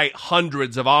handwrite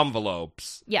hundreds of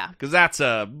envelopes. Yeah, because that's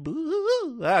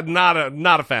not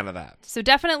a fan of that. So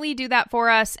definitely do that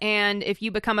for us, and if you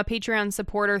become a Patreon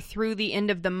supporter through the end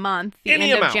of the month,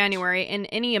 of January, in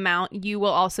any amount, you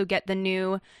will also get the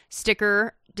new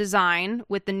sticker design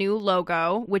with the new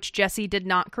logo, which Jesse did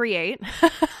not create.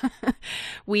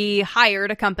 We hired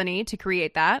a company to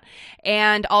create that,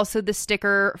 and also the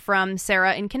sticker from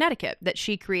Sarah in Connecticut that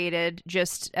she created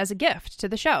just as a gift to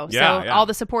the show. All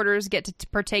the supporters get to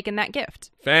partake in that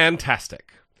gift.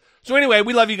 Fantastic. So anyway,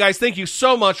 we love you guys. Thank you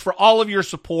so much for all of your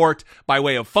support by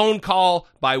way of phone call,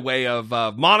 by way of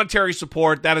monetary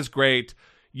support. That is great.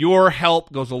 Your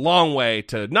help goes a long way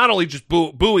to not only just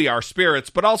buoy our spirits,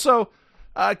 but also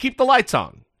keep the lights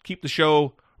on, keep the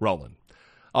show rolling.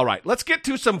 All right, let's get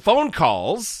to some phone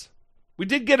calls. We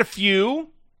did get a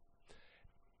few.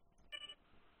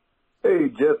 Hey,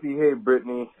 Jesse. Hey,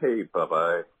 Brittany. Hey,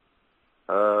 Popeye.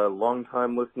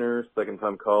 Long-time listener,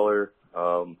 second-time caller.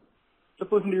 Just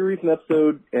listened to your recent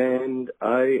episode, and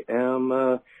I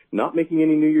am not making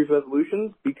any New Year's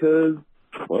resolutions because,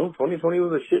 2020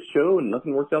 was a shit show, and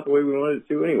nothing worked out the way we wanted it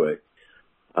to anyway.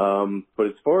 But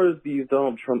as far as these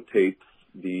Donald Trump tapes,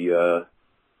 the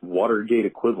Watergate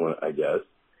equivalent, I guess,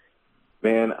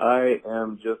 man, I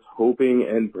am just hoping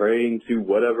and praying to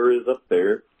whatever is up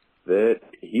there that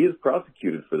he is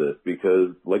prosecuted for this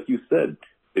because, like you said,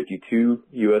 52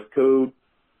 U.S. Code,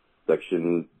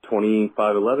 Section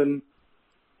 2511,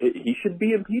 he should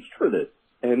be impeached for this.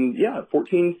 And,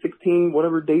 14, 16,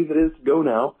 whatever days it is to go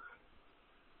now,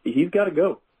 he's got to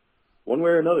go, one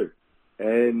way or another.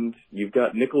 And you've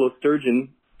got Nicola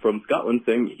Sturgeon from Scotland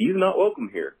saying he's not welcome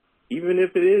here, even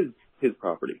if it is his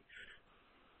property.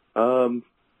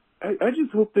 I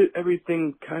just hope that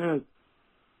everything kind of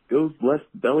goes less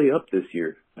belly up this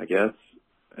year, I guess.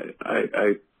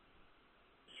 I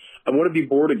want to be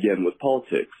bored again with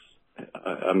politics.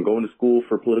 I'm going to school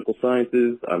for political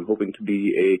sciences. I'm hoping to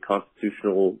be a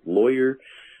constitutional lawyer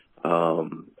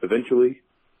eventually.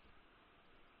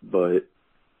 But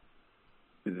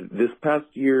this past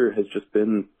year has just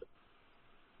been,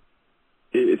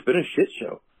 it's been a shit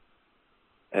show.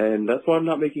 And that's why I'm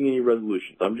not making any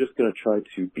resolutions. I'm just going to try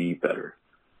to be better.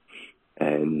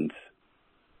 And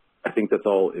I think that's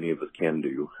all any of us can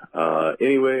do.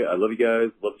 Anyway, I love you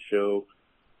guys. Love the show.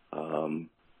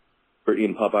 Brittany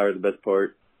and Popeye are the best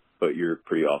part, but you're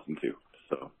pretty awesome too.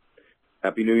 So,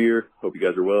 Happy New Year. Hope you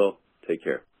guys are well. Take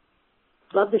care.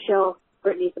 Love the show.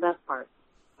 Brittany's the best part.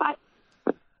 Bye.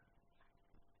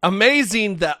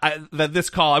 Amazing that this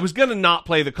call, I was going to not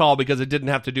play the call because it didn't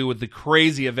have to do with the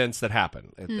crazy events that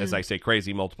happened. As I say,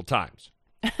 crazy multiple times.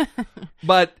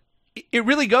 But it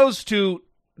really goes to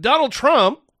Donald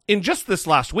Trump in just this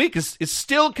last week is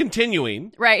still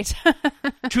continuing Right.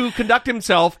 to conduct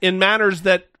himself in manners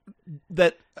that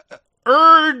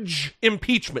urge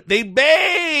impeachment. They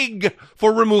beg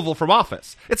for removal from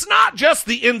office. It's not just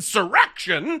the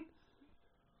insurrection.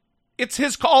 It's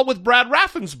his call with Brad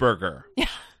Raffensperger.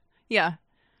 Yeah.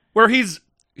 Where he's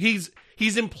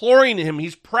imploring him,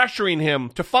 he's pressuring him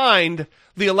to find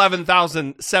the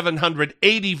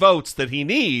 11,780 votes that he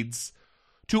needs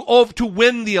to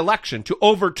win the election, to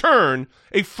overturn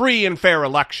a free and fair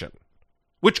election,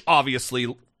 which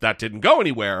obviously that didn't go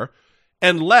anywhere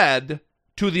and led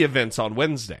to the events on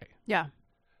Wednesday. Yeah.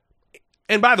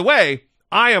 And by the way,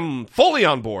 I am fully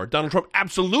on board. Donald Trump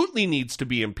absolutely needs to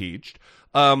be impeached.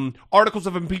 Articles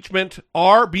of impeachment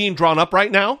are being drawn up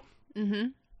right now. Mm-hmm.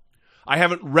 I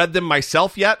haven't read them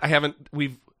myself yet.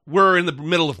 We're in the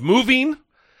middle of moving,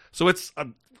 so it's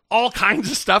all kinds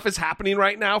of stuff is happening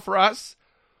right now for us.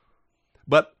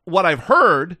 But what I've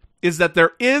heard is that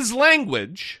there is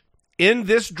language in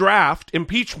this draft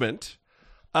impeachment,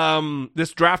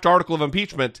 this draft article of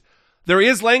impeachment. There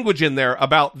is language in there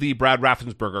about the Brad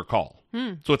Raffensperger call.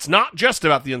 So it's not just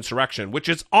about the insurrection, which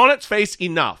is on its face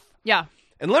enough. Yeah.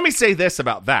 And let me say this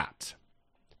about that.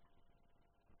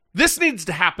 This needs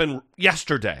to happen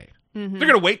yesterday. Mm-hmm. They're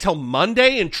going to wait till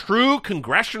Monday in true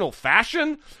congressional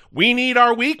fashion. We need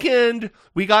our weekend.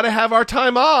 We got to have our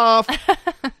time off.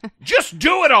 Just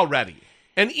do it already.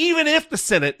 And even if the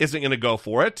Senate isn't going to go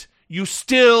for it, you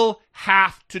still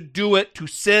have to do it to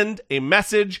send a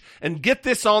message and get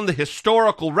this on the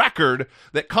historical record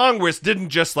that Congress didn't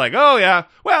just like, oh yeah,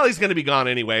 well, he's going to be gone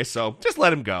anyway, so just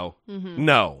let him go. Mm-hmm.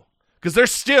 No, because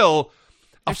there's still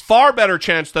a far better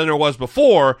chance than there was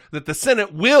before that the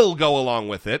Senate will go along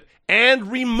with it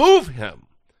and remove him.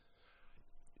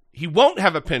 He won't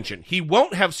have a pension. He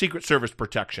won't have Secret Service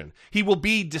protection. He will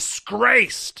be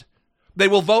disgraced. They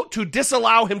will vote to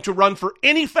disallow him to run for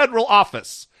any federal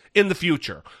office in the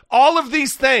future. All of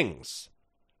these things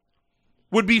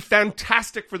would be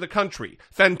fantastic for the country,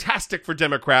 fantastic for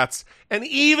Democrats, and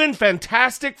even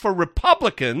fantastic for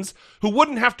Republicans who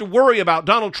wouldn't have to worry about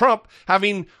Donald Trump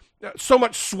having so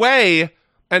much sway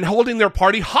and holding their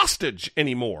party hostage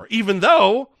anymore, even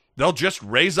though they'll just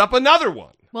raise up another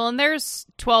one. Well, and there's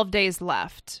 12 days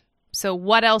left. So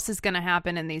what else is going to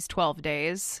happen in these 12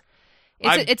 days?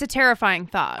 It's a terrifying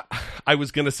thought. I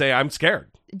was going to say I'm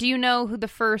scared. Do you know who the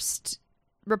first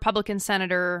Republican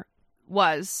senator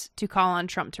was to call on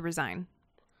Trump to resign?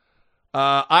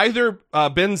 Either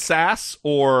Ben Sasse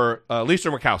or Lisa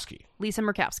Murkowski. Lisa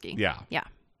Murkowski. Yeah. Yeah.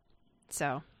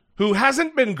 So. Who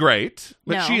hasn't been great,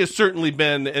 but No. she has certainly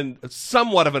been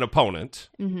somewhat of an opponent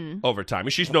over time.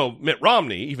 And she's no Mitt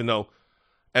Romney, even though,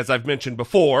 as I've mentioned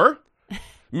before,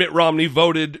 Mitt Romney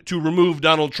voted to remove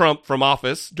Donald Trump from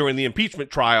office during the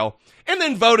impeachment trial and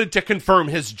then voted to confirm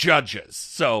his judges.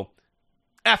 So,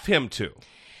 F him too.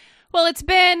 Well, it's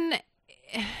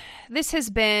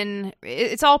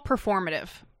all performative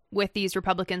with these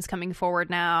Republicans coming forward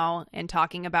now and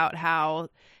talking about how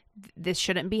this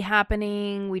shouldn't be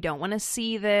happening. We don't want to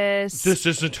see this. This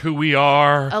isn't who we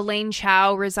are. Elaine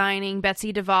Chao resigning,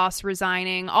 Betsy DeVos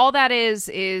resigning. All that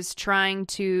is trying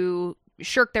to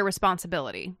shirk their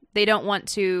responsibility. They don't want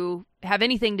to have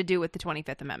anything to do with the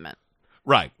 25th Amendment.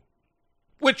 Right.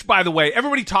 Which, by the way,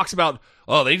 everybody talks about,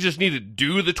 oh, they just need to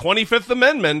do the 25th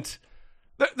Amendment.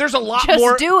 There's a lot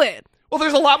more. Just do it. Well,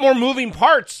 there's a lot more moving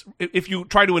parts if you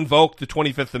try to invoke the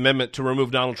 25th Amendment to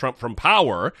remove Donald Trump from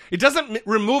power. It doesn't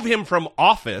remove him from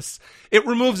office. It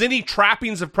removes any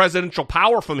trappings of presidential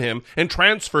power from him and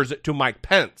transfers it to Mike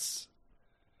Pence.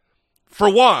 For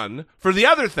one. For the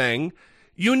other thing,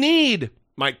 you need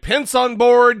Mike Pence on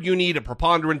board. You need a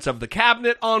preponderance of the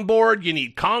cabinet on board. You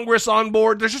need Congress on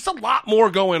board. There's just a lot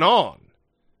more going on.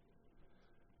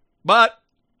 But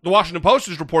the Washington Post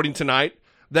is reporting tonight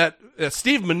that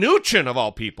Steve Mnuchin, of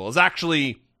all people, is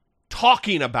actually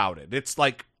talking about it. It's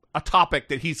like a topic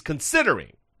that he's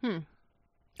considering.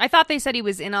 I thought they said he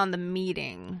was in on the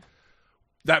meeting.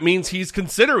 that means he's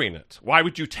considering it. Why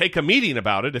would you take a meeting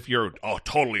about it if you're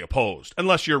totally opposed?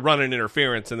 Unless you're running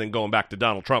interference and then going back to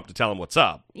Donald Trump to tell him what's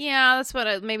up. Yeah, that's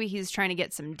what maybe he's trying to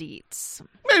get some deets.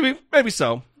 Maybe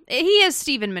so. He is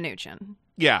Steven Mnuchin.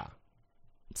 Yeah.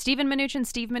 Steven Mnuchin?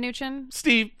 Steve Mnuchin?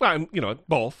 Steve,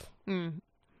 both.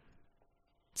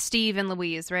 Steve and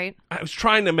Louise, right? I was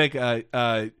trying to make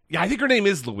I think her name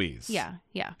is Louise. Yeah.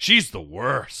 She's the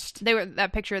worst. They were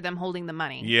that picture of them holding the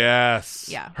money. Yes.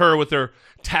 Yeah. Her with her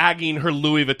tagging her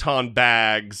Louis Vuitton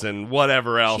bags and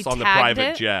whatever else on the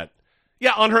private jet.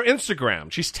 Yeah, on her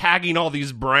Instagram. She's tagging all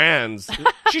these brands.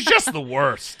 She's just the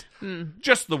worst.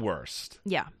 Just the worst.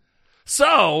 Yeah.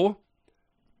 So,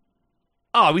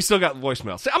 we still got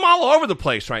voicemail. See, I'm all over the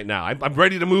place right now. I'm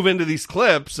ready to move into these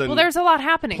clips and there's a lot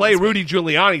happening. Play Rudy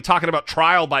Giuliani talking about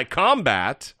trial by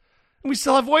combat, and we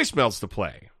still have voicemails to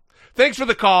play. Thanks for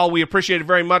the call. We appreciate it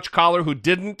very much, caller who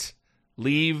didn't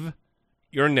leave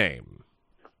your name.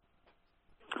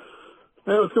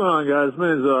 Hey, what's going on, guys? My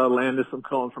name's Landis. I'm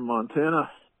calling from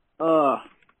Montana. Okay,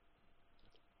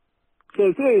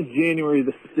 today is January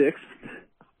the 6th,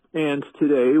 and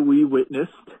today we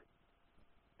witnessed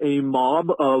a mob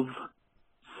of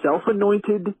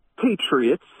self-anointed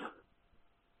patriots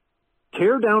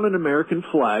tear down an American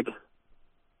flag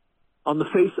on the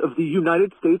face of the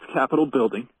United States Capitol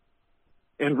building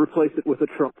and replace it with a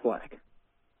Trump flag.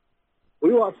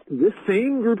 We watched this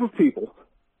same group of people,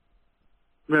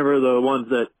 remember the ones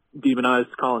that demonized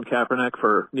Colin Kaepernick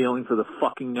for kneeling for the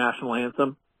fucking national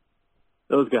anthem?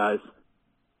 Those guys.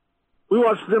 We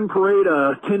watched them parade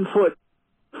a 10-foot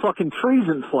fucking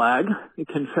treason flag, a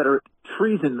Confederate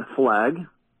treason flag,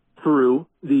 through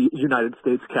the United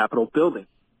States Capitol building.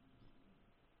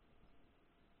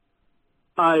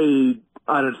 I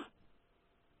just,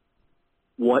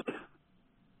 what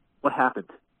happened?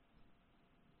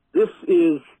 This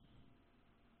is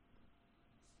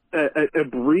a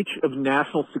breach of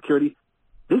national security.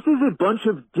 This is a bunch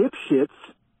of dipshits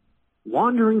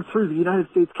wandering through the United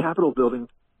States Capitol building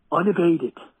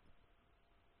unabated.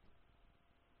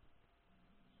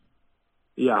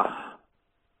 Yeah.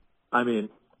 I mean,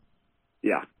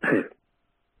 yeah.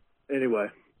 Anyway.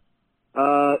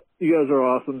 You guys are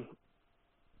awesome.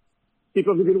 Keep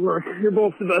up the good work. You're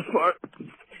both the best part.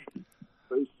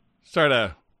 Start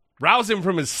to rouse him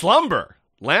from his slumber.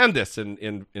 Landis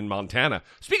in Montana.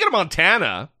 Speaking of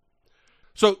Montana,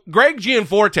 so Greg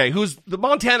Gianforte, who's the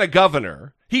Montana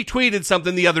governor, he tweeted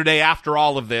something the other day after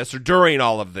all of this, or during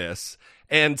all of this,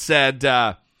 and said,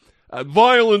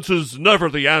 violence is never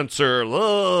the answer.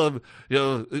 Love,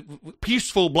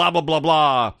 peaceful, blah, blah, blah,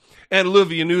 blah. And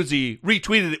Olivia Nuzzi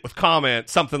retweeted it with comment,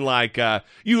 something like,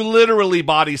 you literally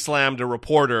body slammed a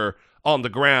reporter on the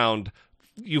ground,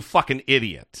 you fucking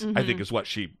idiot. Mm-hmm. I think is what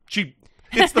she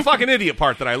it's the fucking idiot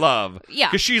part that I love. Yeah.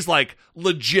 Because she's like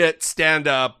legit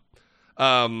stand-up,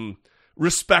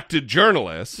 respected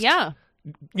journalist. Yeah.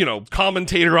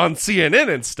 Commentator on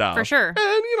CNN and stuff. For sure.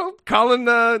 And, calling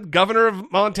the governor of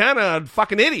Montana a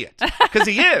fucking idiot. Because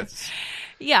he is.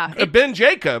 Yeah. Ben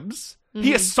Jacobs,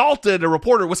 he assaulted a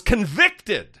reporter, was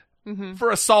convicted for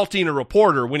assaulting a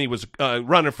reporter when he was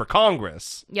running for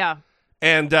Congress. Yeah.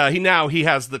 And he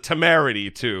has the temerity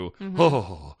to,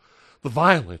 the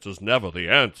violence is never the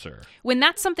answer. When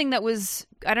that's something that was,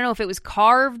 I don't know if it was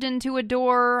carved into a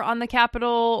door on the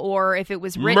Capitol or if it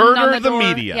was written on the door. Murder the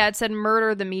media. Yeah, it said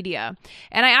murder the media.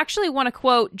 And I actually want to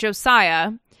quote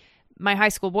Josiah, my high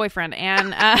school boyfriend.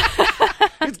 And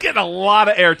he's getting a lot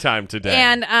of airtime today.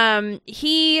 And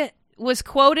he was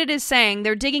quoted as saying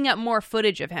they're digging up more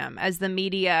footage of him as the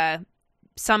media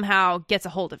somehow gets a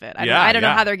hold of it. I don't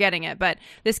know how they're getting it, but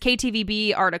this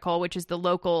KTVB article, which is the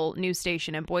local news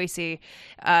station in Boise,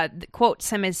 quotes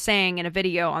him as saying in a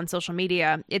video on social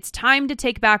media, "It's time to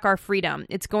take back our freedom.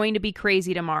 It's going to be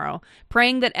crazy tomorrow.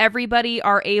 Praying that everybody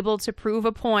are able to prove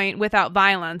a point without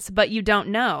violence, but you don't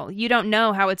know. You don't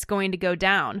know how it's going to go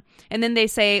down." And then they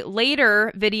say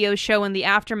later videos show in the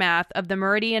aftermath of the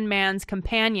Meridian Man's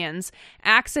companions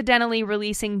accidentally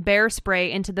releasing bear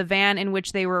spray into the van in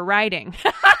which they were riding.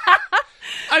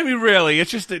 I mean, really,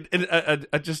 it's just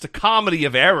a comedy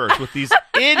of errors with these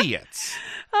idiots.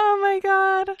 Oh, my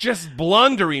God. Just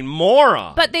blundering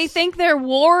morons. But they think they're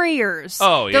warriors.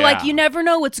 Oh, yeah. They're like, you never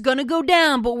know what's going to go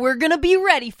down, but we're going to be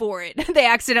ready for it. They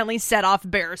accidentally set off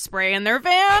bear spray in their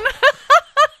van.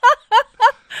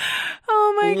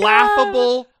 Oh, my God.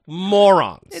 Laughable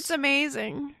morons. It's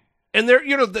amazing. And they're,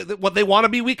 what they want to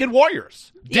be weekend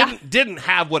warriors. Didn't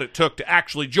have what it took to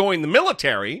actually join the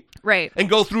military. Right. And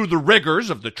go through the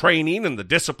rigors of the training and the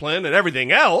discipline and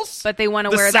everything else. But they want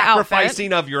to wear the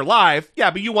sacrificing of your life. Yeah,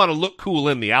 but you want to look cool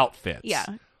in the outfits. Yeah.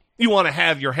 You want to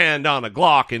have your hand on a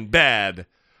Glock in bed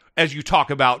as you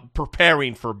talk about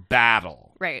preparing for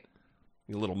battle. Right.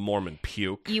 You little Mormon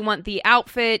puke. You want the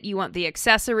outfit. You want the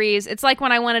accessories. It's like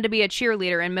when I wanted to be a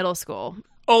cheerleader in middle school.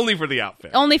 Only for the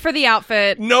outfit. Only for the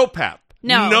outfit. No pep.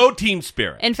 No team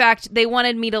spirit. In fact, they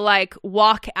wanted me to like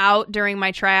walk out during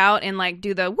my tryout and like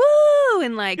do the woo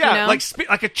and like, yeah, you know,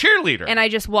 like a cheerleader. And I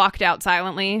just walked out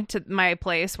silently to my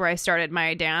place where I started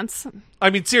my dance. I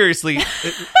mean, seriously.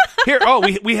 Here,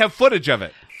 we have footage of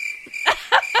it.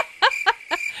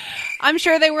 I'm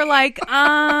sure they were like,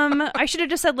 I should have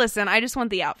just said, listen, I just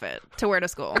want the outfit to wear to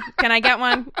school. Can I get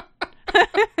one?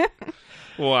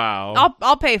 Wow.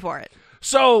 I'll pay for it.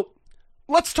 So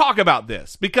let's talk about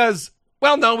this because,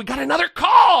 well, no, we got another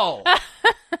call.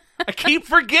 I keep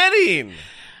forgetting.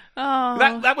 Oh.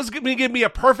 That was going to give me a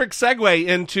perfect segue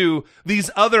into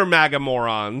these other MAGA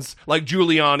morons like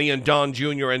Giuliani and Don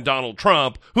Jr. and Donald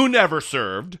Trump who never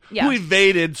served, who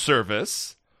evaded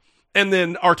service, and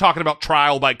then are talking about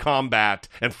trial by combat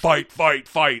and fight.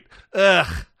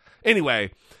 Ugh.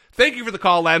 Anyway, thank you for the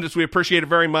call, Landis. We appreciate it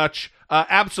very much.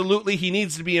 Absolutely, he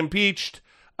needs to be impeached.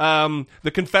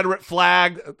 The Confederate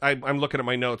flag, I'm looking at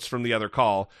my notes from the other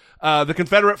call. The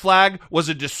Confederate flag was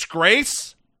a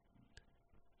disgrace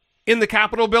in the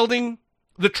Capitol building.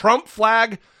 The Trump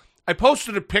flag, I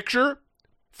posted a picture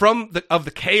of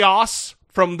the chaos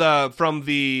from the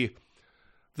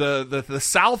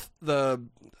south, the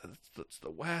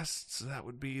west, so that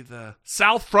would be the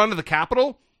south front of the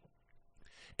Capitol.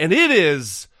 And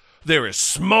there is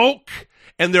smoke,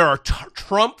 and there are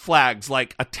Trump flags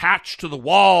like attached to the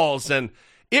walls, and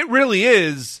it really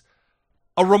is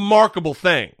a remarkable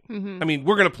thing. Mm-hmm. I mean,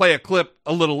 we're going to play a clip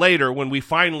a little later when we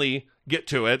finally get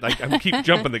to it. I keep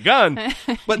jumping the gun.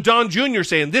 But Don Jr.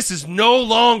 saying this is no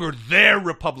longer their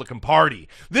Republican Party.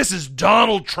 This is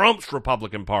Donald Trump's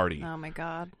Republican Party. Oh, my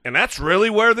God. And that's really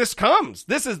where this comes.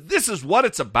 This is what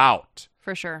it's about.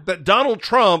 For sure. That Donald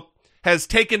Trump has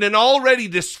taken an already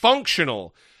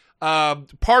dysfunctional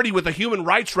party with a human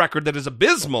rights record that is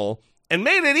abysmal and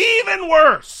made it even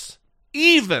worse.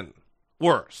 Even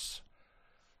worse.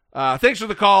 Thanks for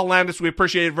the call, Landis. We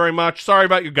appreciate it very much. Sorry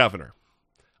about your governor.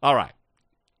 All right.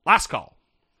 Last call.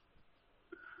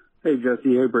 Hey,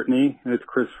 Jesse. Hey, Brittany. It's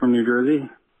Chris from New Jersey.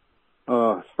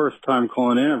 First time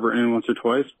calling in. I've written in once or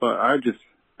twice, but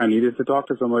I needed to talk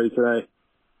to somebody today.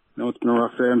 I know it's been a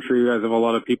rough day. I'm sure you guys have a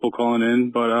lot of people calling in,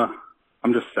 but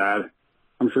I'm just sad.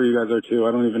 I'm sure you guys are too.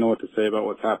 I don't even know what to say about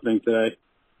what's happening today.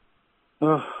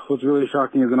 What's really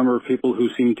shocking is the number of people who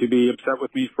seem to be upset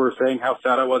with me for saying how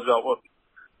sad I was about what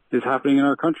is happening in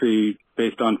our country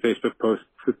based on Facebook posts.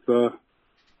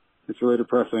 It's really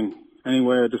depressing.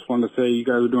 Anyway, I just wanted to say you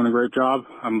guys are doing a great job.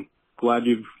 I'm glad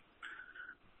you've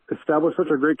established such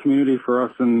a great community for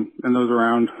us and those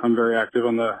around. I'm very active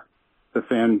on the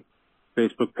fan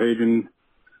Facebook page, and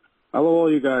I love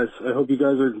all you guys. I hope you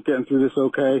guys are getting through this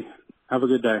okay. Have a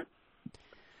good day.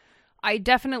 I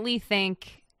definitely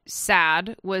think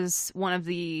sad was one of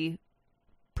the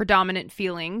predominant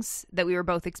feelings that we were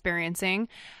both experiencing.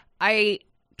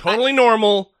 Totally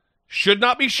normal. Should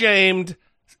not be shamed.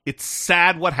 It's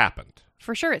sad what happened.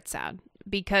 For sure it's sad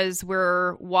because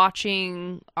we're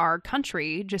watching our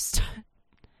country just,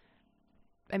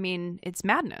 I mean, it's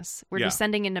madness. We're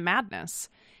descending into madness.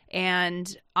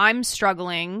 And I'm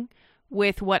struggling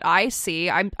with what I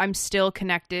see. I'm still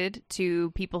connected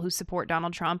to people who support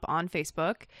Donald Trump on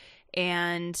Facebook.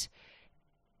 And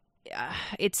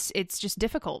it's just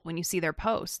difficult when you see their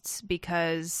posts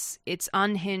because it's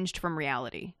unhinged from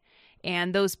reality.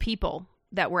 And those people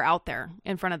that were out there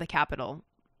in front of the Capitol,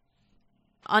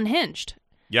 unhinged.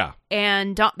 Yeah.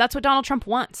 And that's what Donald Trump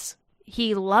wants.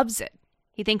 He loves it.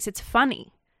 He thinks it's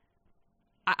funny.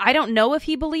 I don't know if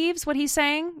he believes what he's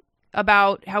saying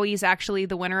about how he's actually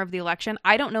the winner of the election.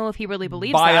 I don't know if he really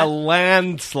believes By that. a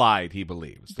landslide, he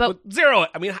believes. But zero.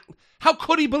 I mean, how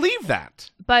could he believe that?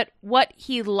 But what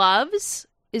he loves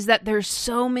is that there's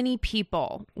so many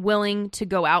people willing to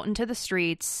go out into the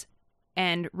streets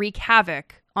and wreak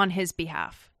havoc on his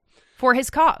behalf for his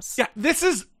cause. Yeah,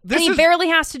 and he barely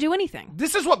has to do anything.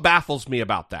 This is what baffles me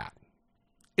about that,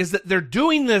 is that they're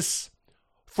doing this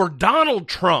for Donald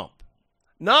Trump,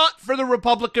 not for the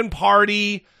Republican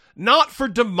Party, not for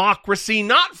democracy,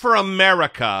 not for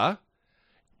America.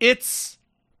 It's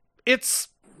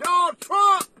Donald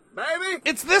Trump, baby.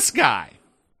 It's this guy.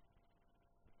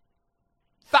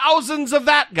 Thousands of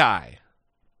that guy.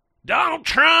 Donald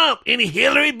Trump, any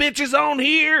Hillary bitches on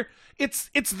here? It's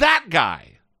that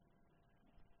guy.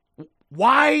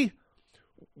 Why?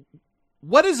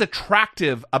 What is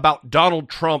attractive about Donald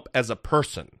Trump as a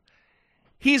person?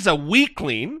 He's a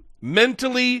weakling,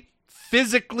 mentally,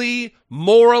 physically,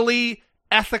 morally,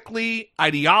 ethically,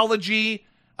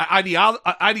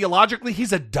 ideologically,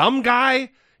 he's a dumb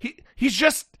guy. He's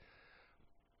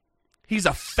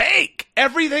a fake.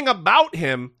 Everything about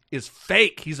him is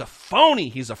fake. He's a phony.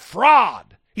 He's a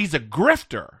fraud. He's a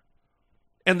grifter.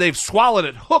 And they've swallowed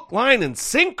it hook, line, and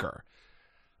sinker.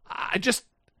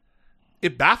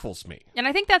 It baffles me. And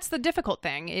I think that's the difficult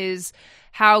thing, is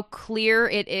how clear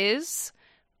it is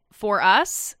for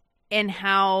us and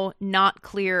how not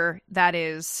clear that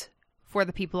is for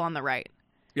the people on the right.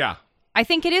 Yeah. I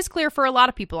think it is clear for a lot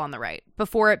of people on the right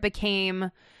before it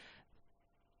became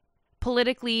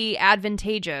politically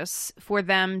advantageous for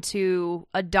them to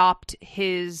adopt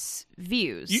his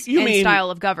views and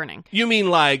style of governing. You mean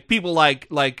like people like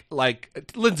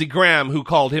Lindsey Graham, who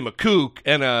called him a kook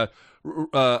and a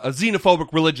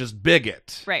xenophobic religious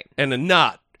bigot, right? And a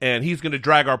nut, and he's going to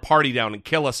drag our party down and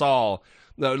kill us all.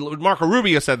 Marco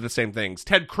Rubio said the same things.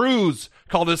 Ted Cruz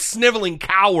called a sniveling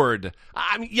coward.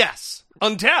 I mean, yes,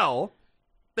 until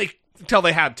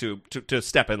they had to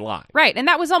step in line. Right, and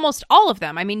that was almost all of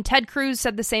them. I mean, Ted Cruz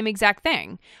said the same exact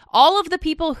thing. All of the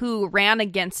people who ran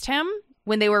against him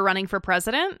when they were running for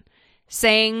president,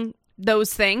 saying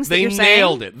those things that you're saying. They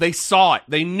nailed it. They saw it.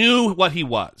 They knew what he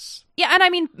was. Yeah, and I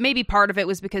mean, maybe part of it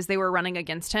was because they were running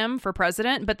against him for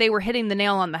president, but they were hitting the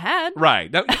nail on the head. Right.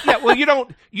 Yeah, well,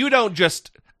 you don't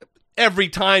just, every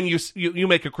time you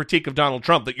make a critique of Donald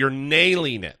Trump, that you're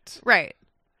nailing it. Right.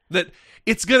 That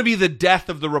it's going to be the death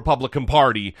of the Republican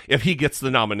Party if he gets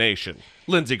the nomination,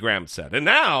 Lindsey Graham said. And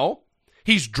now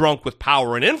he's drunk with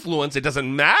power and influence. It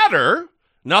doesn't matter.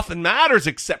 Nothing matters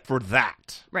except for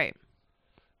that. Right.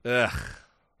 Ugh.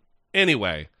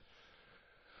 Anyway,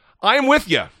 I am with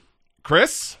you,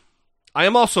 Chris. I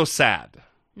am also sad.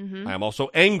 Mm-hmm. I am also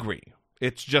angry.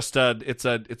 It's just it's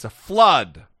a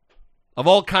flood of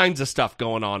all kinds of stuff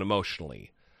going on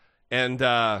emotionally. And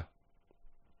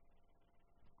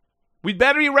we'd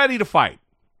better be ready to fight,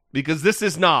 because this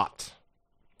is not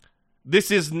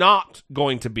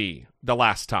going to be the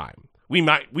last time. We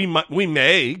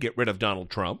may get rid of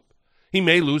Donald Trump. He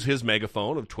may lose his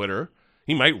megaphone of Twitter.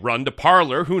 He might run to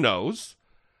Parler. Who knows?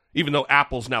 Even though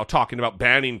Apple's now talking about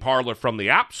banning Parler from the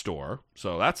App Store,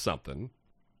 so that's something.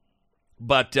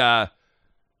 But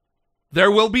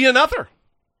there will be another.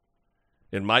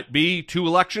 It might be 2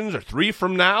 elections or 3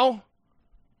 from now.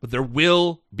 But there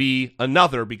will be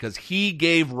another, because he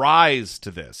gave rise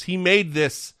to this. He made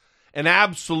this an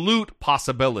absolute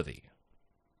possibility.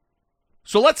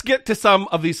 So let's get to some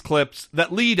of these clips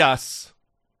that lead us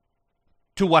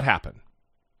to what happened.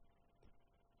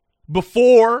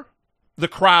 Before the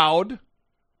crowd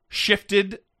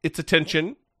shifted its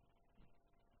attention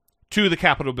to the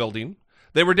Capitol building,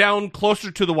 they were down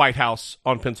closer to the White House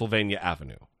on Pennsylvania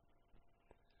Avenue.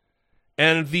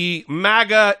 And the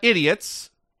MAGA idiots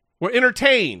were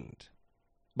entertained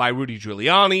by Rudy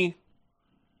Giuliani,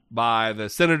 by the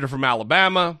senator from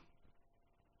Alabama,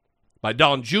 by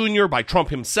Don Jr., by Trump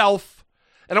himself.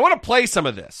 And I want to play some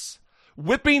of this.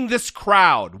 Whipping this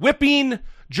crowd, whipping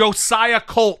Josiah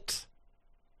Colt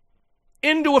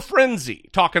into a frenzy,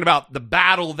 talking about the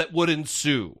battle that would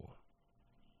ensue.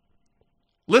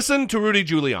 Listen to Rudy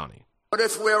Giuliani. But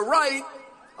if we're right,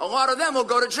 a lot of them will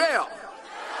go to jail.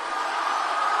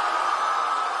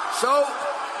 So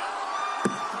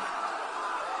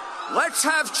let's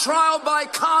have trial by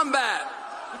combat.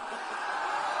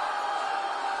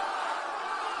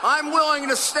 I'm willing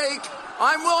to stake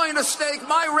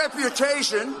my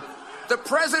reputation. The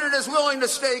president is willing to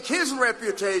stake his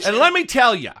reputation. And let me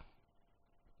tell you,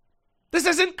 this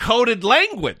isn't coded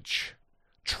language.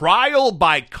 Trial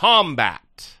by combat.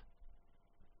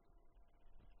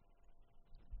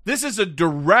 This is a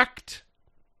direct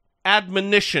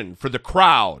admonition for the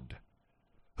crowd,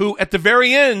 who at the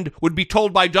very end would be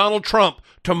told by Donald Trump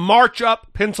to march up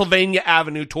Pennsylvania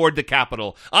Avenue toward the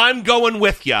Capitol. I'm going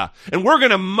with you, and we're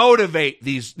going to motivate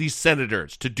these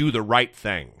senators to do the right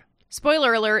thing.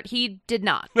 Spoiler alert, he did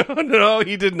not. No,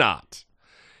 he did not.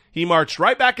 He marched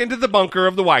right back into the bunker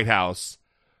of the White House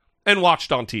and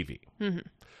watched on TV. Mm-hmm.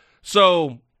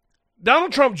 So,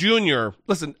 Donald Trump Jr.,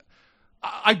 listen,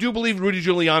 I do believe Rudy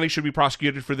Giuliani should be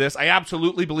prosecuted for this. I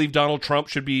absolutely believe Donald Trump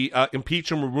should be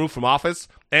impeached and removed from office,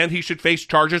 and he should face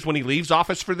charges when he leaves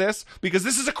office for this, because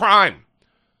this is a crime.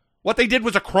 What they did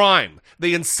was a crime.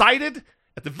 They incited,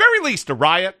 at the very least, a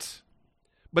riot,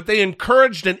 but they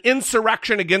encouraged an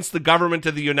insurrection against the government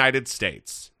of the United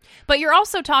States. But you're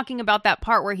also talking about that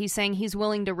part where he's saying he's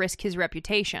willing to risk his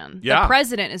reputation. Yeah. The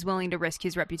president is willing to risk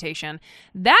his reputation.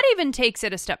 That even takes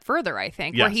it a step further, I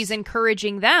think, where he's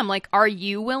encouraging them. Like, are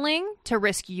you willing to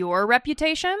risk your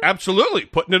reputation? Absolutely.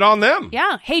 Putting it on them.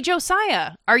 Yeah. Hey,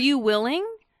 Josiah, are you willing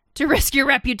to risk your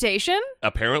reputation?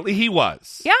 Apparently he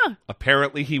was. Yeah.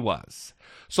 Apparently he was.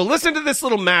 So listen to this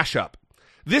little mashup.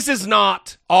 This is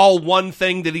not all one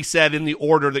thing that he said in the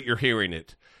order that you're hearing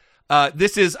it.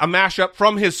 This is a mashup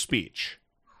from his speech.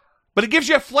 But it gives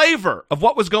you a flavor of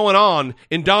what was going on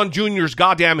in Don Jr.'s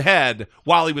goddamn head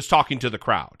while he was talking to the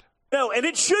crowd. No, and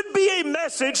it should be a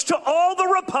message to all the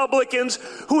Republicans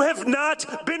who have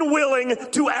not been willing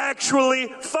to actually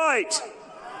fight.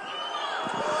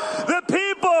 The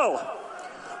people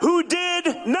who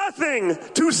did nothing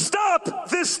to stop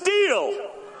this deal.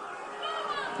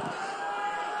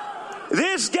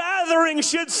 This gathering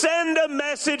should send a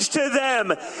message to them.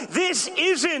 This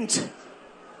isn't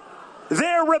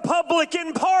their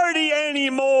Republican Party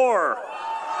anymore.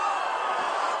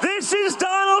 This is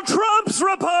Donald Trump's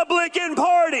Republican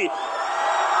Party.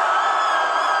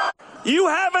 You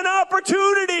have an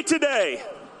opportunity today.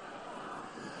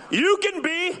 You can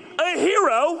be a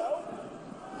hero,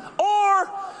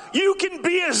 or you can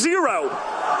be a zero.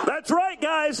 That's right,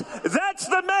 guys. That's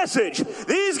the message.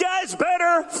 These guys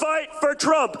better fight for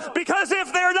Trump, because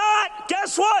if they're not,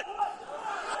 guess what?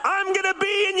 I'm going to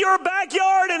be in your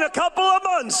backyard in a couple of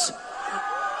months.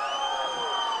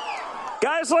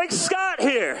 Guys like Scott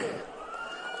here.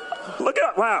 Look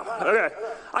at, wow, okay.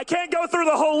 I can't go through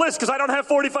the whole list because I don't have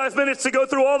 45 minutes to go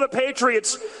through all the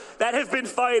patriots that have been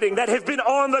fighting, that have been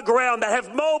on the ground, that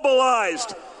have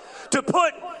mobilized to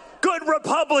put good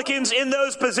Republicans in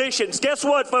those positions. Guess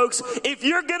what, folks? If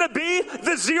you're going to be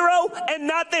the zero and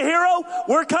not the hero,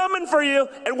 we're coming for you,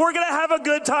 and we're going to have a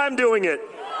good time doing it.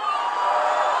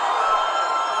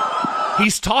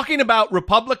 He's talking about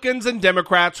Republicans and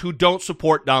Democrats who don't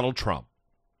support Donald Trump.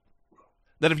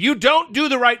 That if you don't do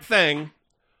the right thing,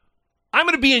 I'm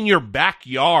going to be in your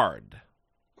backyard,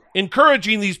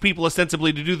 encouraging these people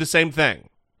ostensibly to do the same thing.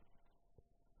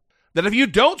 That if you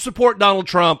don't support Donald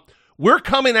Trump, we're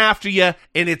coming after you,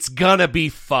 and it's going to be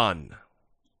fun.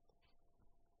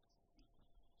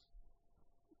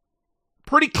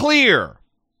 Pretty clear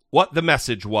what the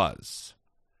message was.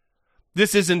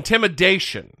 This is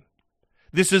intimidation.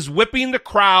 This is whipping the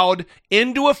crowd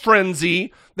into a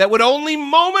frenzy that would only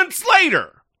moments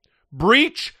later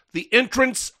breach the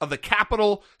entrance of the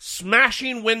Capitol,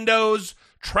 smashing windows,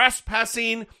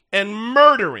 trespassing, and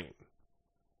murdering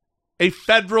a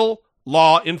federal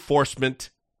law enforcement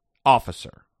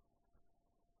officer.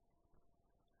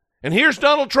 And here's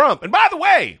Donald Trump. And by the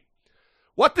way,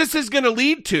 what this is going to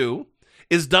lead to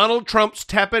is Donald Trump's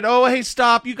tepid, oh, hey,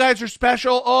 stop, you guys are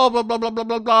special, oh, blah, blah, blah, blah,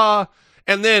 blah, blah.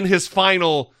 And then his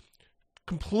final,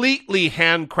 completely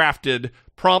handcrafted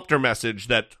prompter message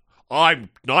that I'm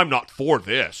not for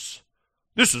this.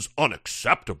 This is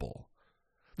unacceptable.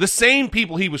 The same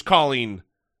people he was calling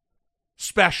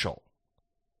special.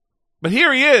 But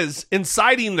here he is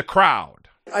inciting the crowd.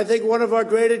 I think one of our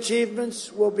great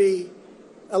achievements will be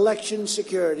election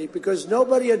security, because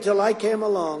nobody until I came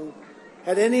along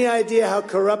had any idea how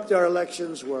corrupt our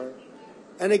elections were.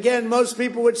 And again, most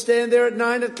people would stand there at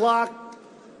 9 o'clock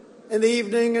in the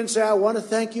evening and say, I want to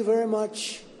thank you very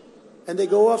much. And they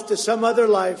go off to some other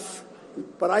life.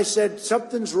 But I said,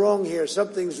 something's wrong here.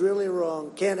 Something's really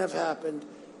wrong. Can't have happened.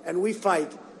 And we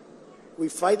fight. We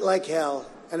fight like hell.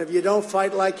 And if you don't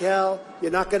fight like hell,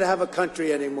 you're not going to have a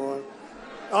country anymore.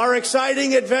 Our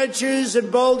exciting adventures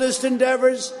and boldest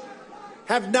endeavors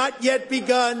have not yet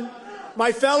begun.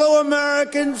 My fellow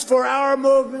Americans, for our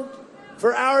movement,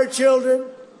 for our children,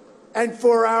 and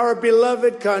for our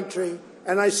beloved country.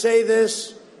 And I say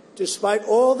this, despite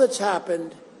all that's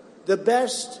happened, the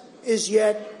best is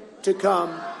yet to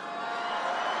come.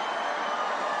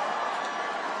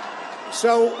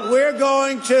 So we're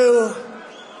going to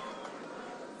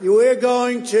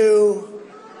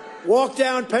walk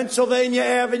down Pennsylvania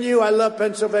Avenue. I love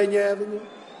Pennsylvania Avenue.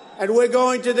 And we're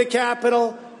going to the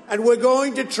Capitol, and we're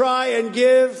going to try and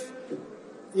give.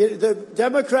 The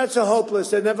Democrats are hopeless.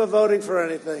 They're never voting for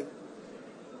anything.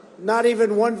 Not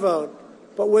even one vote.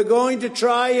 But we're going to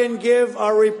try and give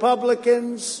our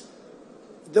Republicans,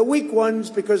 the weak ones,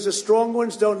 because the strong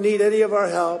ones don't need any of our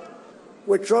help.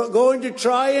 We're going to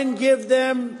try and give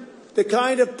them the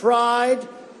kind of pride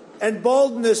and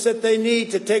boldness that they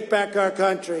need to take back our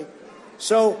country.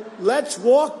 So let's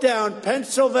walk down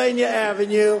Pennsylvania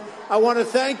Avenue. I want to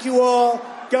thank you all.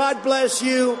 God bless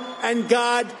you, and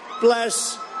God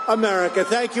bless America.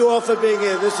 Thank you all for being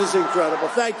here. This is incredible.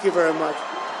 Thank you very much.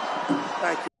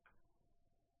 Thank you.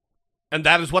 And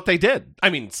that is what they did. I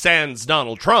mean, sans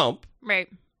Donald Trump. Right.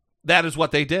 That is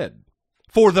what they did.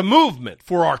 For the movement,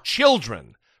 for our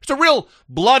children. It's a real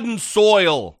blood and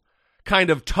soil kind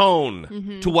of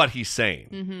tone to what he's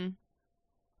saying.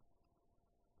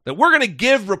 That we're going to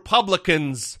give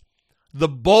Republicans the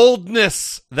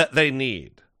boldness that they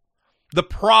need, the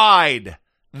pride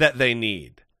that they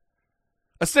need.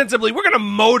 Ostensibly, we're going to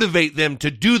motivate them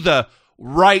to do the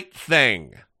right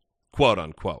thing, quote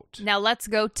unquote. Now let's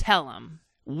go tell them.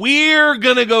 We're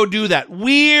going to go do that.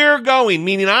 We're going,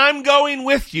 meaning I'm going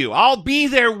with you. I'll be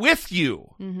there with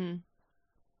you.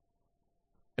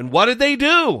 And what did they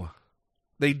do?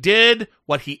 They did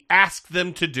what he asked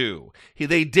them to do.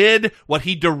 They did what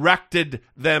he directed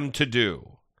them to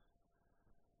do.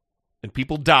 And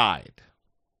people died.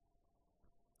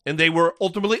 And they were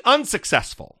ultimately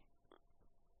unsuccessful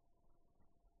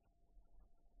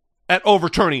at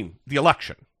overturning the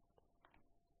election.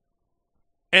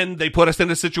 And they put us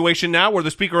in a situation now where the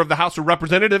Speaker of the House of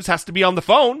Representatives has to be on the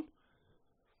phone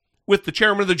with the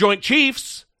Chairman of the Joint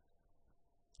Chiefs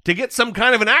to get some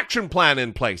kind of an action plan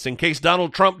in place in case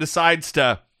Donald Trump decides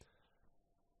to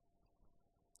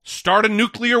start a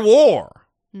nuclear war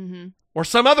or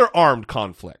some other armed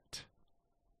conflict.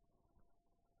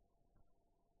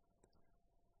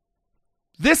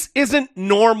 This isn't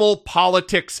normal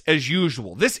politics as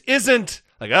usual. This isn't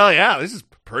like, oh yeah, this is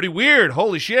pretty weird.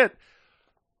 Holy shit.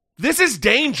 This is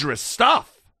dangerous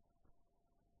stuff.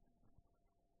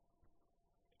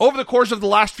 Over the course of the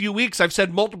last few weeks, I've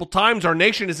said multiple times, our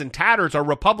nation is in tatters. Our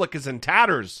republic is in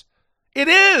tatters. It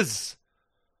is.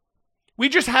 We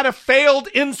just had a failed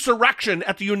insurrection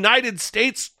at the United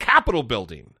States Capitol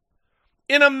building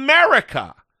in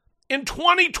America in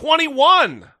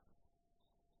 2021.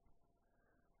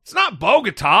 It's not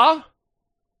Bogota.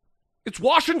 It's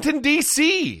Washington,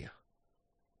 D.C.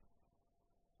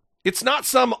 It's not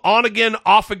some on-again,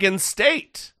 off-again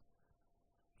state.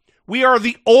 We are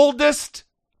the oldest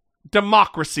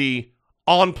democracy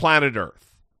on planet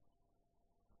Earth.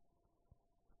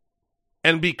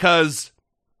 And because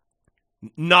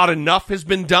not enough has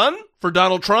been done for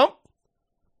Donald Trump,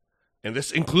 and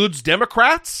this includes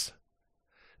Democrats,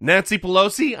 Nancy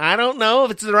Pelosi, I don't know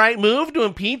if it's the right move to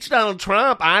impeach Donald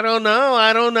Trump. I don't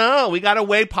know. We got to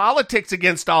weigh politics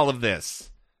against all of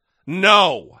this.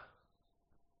 No.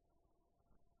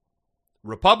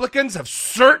 Republicans have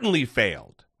certainly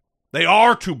failed. They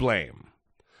are to blame.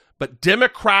 But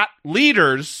Democrat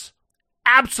leaders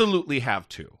absolutely have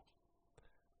to.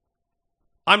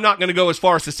 I'm not going to go as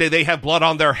far as to say they have blood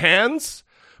on their hands,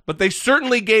 but they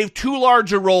certainly gave too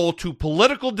large a role to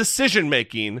political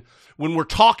decision-making when we're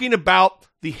talking about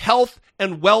the health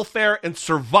and welfare and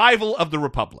survival of the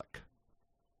republic.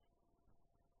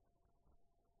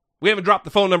 We haven't dropped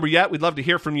the phone number yet. We'd love to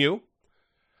hear from you.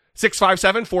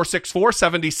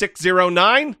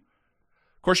 657-464-7609. Of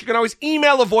course, you can always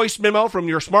email a voice memo from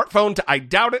your smartphone to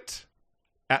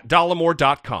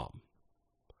idoubt@dollemore.com.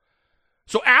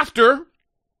 So after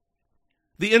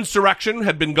the insurrection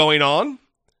had been going on,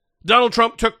 Donald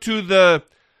Trump took to the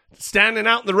standing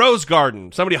out in the Rose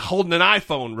Garden, somebody holding an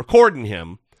iPhone, recording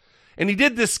him. And he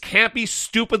did this campy,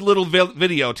 stupid little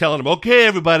video telling him, okay,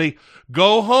 everybody,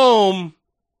 go home.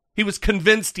 He was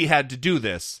convinced he had to do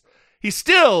this. He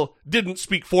still didn't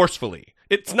speak forcefully.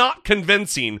 It's not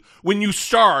convincing when you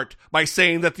start by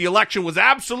saying that the election was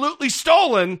absolutely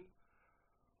stolen.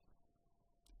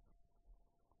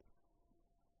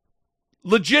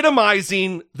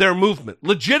 Legitimizing their movement,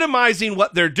 legitimizing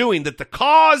what they're doing, that the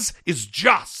cause is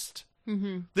just.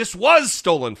 This was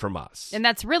stolen from us. And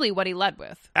that's really what he led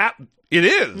with. It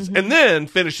is. And then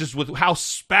finishes with how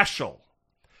special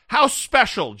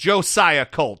Josiah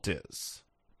Colt is.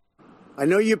 I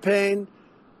know your pain.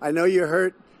 I know you're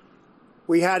hurt.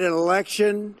 We had an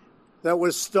election that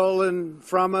was stolen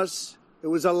from us. It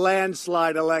was a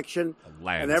landslide election.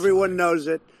 And everyone knows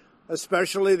it,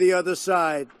 especially the other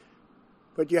side.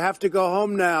 But you have to go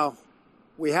home now.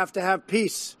 We have to have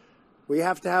peace. We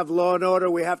have to have law and order.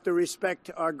 We have to respect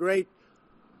our great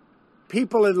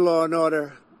people in law and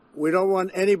order. We don't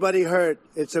want anybody hurt.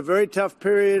 It's a very tough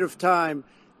period of time.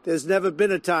 There's never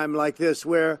been a time like this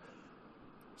where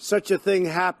such a thing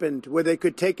happened, where they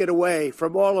could take it away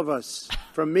from all of us,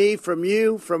 from me, from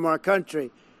you, from our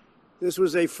country. This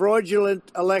was a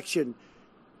fraudulent election,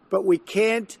 but we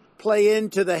can't play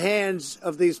into the hands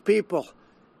of these people.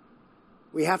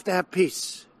 We have to have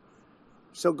peace.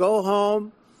 So go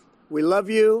home. We love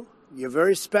you. You're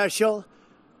very special.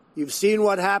 You've seen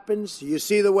what happens. You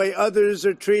see the way others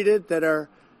are treated that are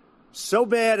so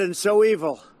bad and so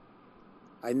evil.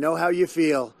 I know how you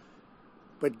feel.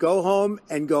 But go home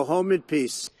and go home in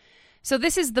peace. So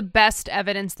this is the best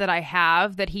evidence that I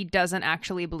have that he doesn't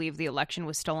actually believe the election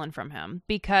was stolen from him.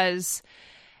 Because,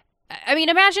 I mean,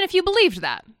 imagine if you believed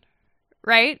that,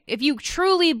 right? If you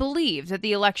truly believed that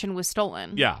the election was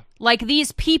stolen. Yeah. Like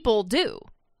these people do.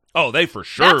 Oh, they for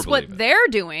sure That's believe what it. they're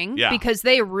doing because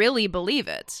they really believe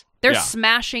it. They're Yeah.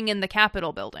 smashing in the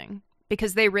Capitol building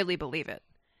because they really believe it.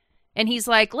 And he's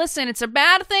like, listen, it's a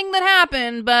bad thing that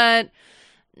happened, but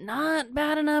not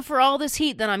bad enough for all this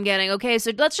heat that I'm getting. Okay,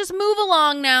 so let's just move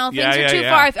along now. Things are too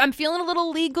far. I'm feeling a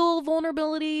little legal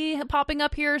vulnerability popping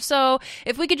up here, so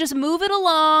if we could just move it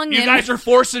along. You guys are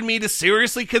forcing me to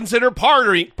seriously consider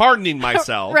pardoning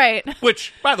myself. Right.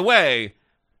 Which, by the way,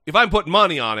 if I'm putting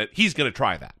money on it, he's going to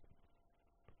try that.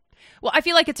 Well, I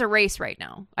feel like it's a race right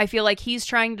now. I feel like he's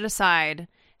trying to decide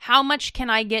how much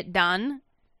can I get done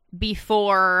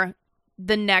before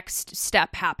the next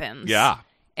step happens. Yeah.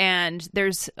 And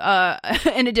there's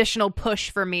an additional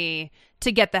push for me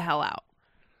to get the hell out.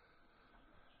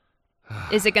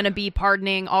 Is it going to be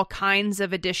pardoning all kinds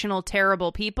of additional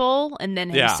terrible people and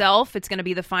then himself? It's going to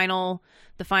be the final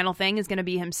thing is going to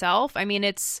be himself. I mean,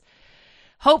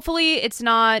 hopefully it's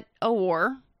not a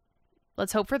war.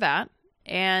 Let's hope for that.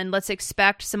 And let's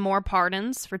expect some more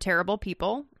pardons for terrible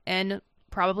people and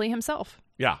probably himself.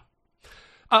 Yeah.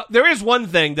 There is one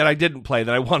thing that I didn't play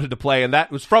that I wanted to play, and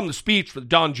that was from the speech that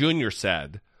Don Jr.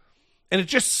 said. And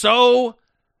it's just so...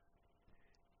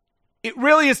 It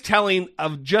really is telling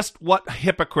of just what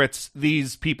hypocrites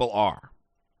these people are.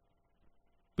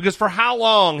 Because for how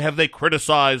long have they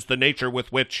criticized the nature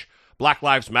with which Black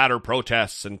Lives Matter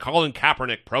protests and Colin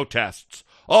Kaepernick protests?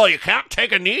 Oh, you can't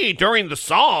take a knee during the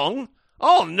song.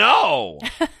 Oh, no.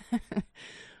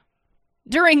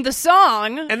 During the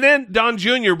song. And then Don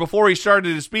Jr., before he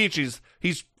started his speech,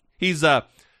 he's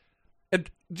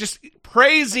just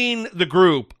praising the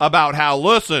group about how,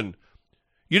 listen,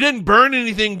 you didn't burn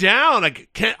anything down.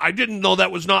 I didn't know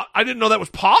that was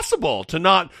possible to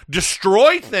not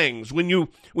destroy things when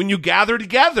you gather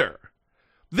together.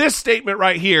 This statement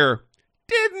right here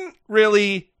didn't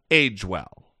really age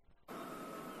well.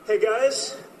 Hey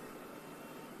guys,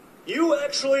 you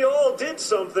actually all did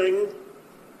something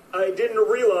I didn't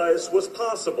realize was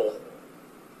possible.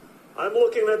 I'm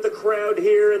looking at the crowd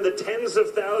here and the tens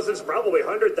of thousands, probably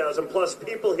 100,000 plus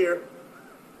people here.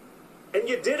 And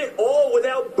you did it all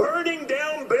without burning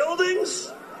down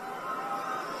buildings?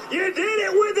 You did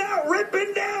it without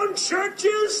ripping down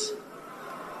churches?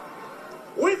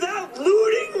 Without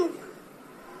looting?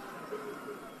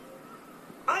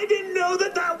 I didn't know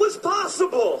that was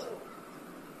possible.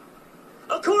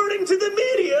 According to the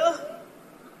media,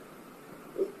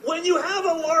 when you have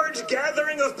a large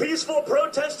gathering of peaceful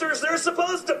protesters, they're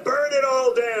supposed to burn it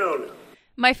all down.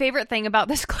 My favorite thing about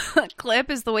this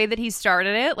clip is the way that he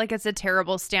started it. Like it's a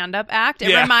terrible stand-up act.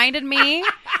 It reminded me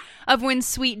of when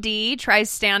Sweet D tries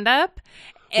stand-up.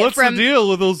 What's the deal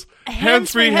with those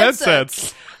hands-free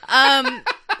headsets?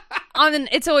 On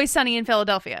It's Always Sunny in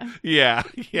Philadelphia. Yeah.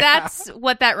 That's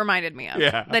what that reminded me of.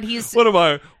 Yeah. That he's... What am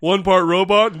I, 1 part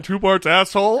robot and 2 parts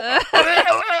asshole?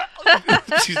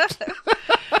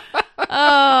 Oh,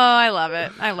 I love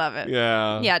it. I love it.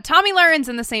 Yeah. Yeah, Tommy Laren's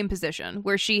in the same position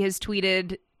where she has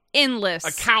tweeted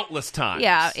countless times.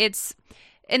 Yeah,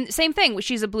 and same thing.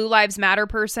 She's a Blue Lives Matter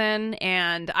person,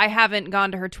 and I haven't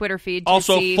gone to her Twitter feed to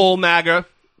see... full MAGA.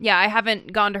 Yeah, I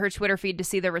haven't gone to her Twitter feed to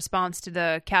see the response to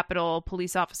the Capitol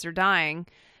police officer dying,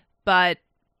 but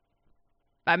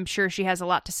I'm sure she has a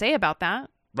lot to say about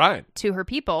that. Right. To her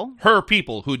people. Her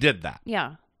people who did that.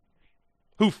 Yeah.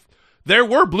 There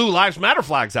were Blue Lives Matter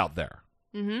flags out there.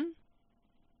 Mm-hmm.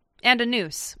 And a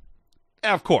noose.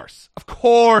 Of course. Of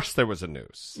course there was a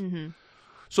noose. Mm-hmm.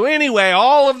 So anyway,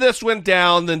 all of this went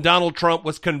down. Then Donald Trump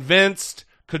was convinced,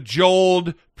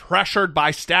 cajoled, pressured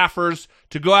by staffers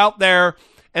to go out there.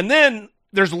 And then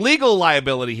there's legal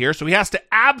liability here. So he has to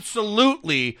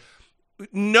absolutely,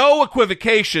 no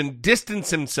equivocation, distance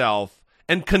himself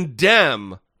and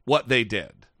condemn what they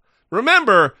did.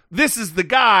 Remember, this is the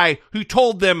guy who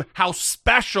told them how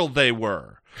special they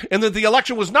were. And that the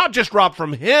election was not just robbed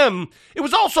from him, it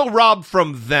was also robbed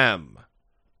from them,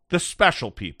 the special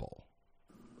people.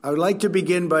 I would like to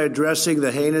begin by addressing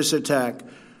the heinous attack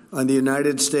on the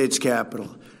United States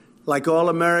Capitol. Like all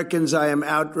Americans, I am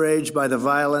outraged by the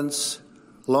violence,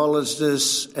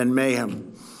 lawlessness, and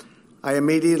mayhem. I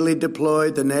immediately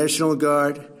deployed the National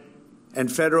Guard and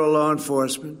federal law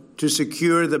enforcement to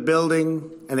secure the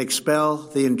building and expel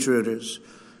the intruders.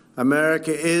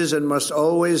 America is and must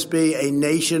always be a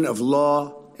nation of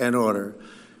law and order.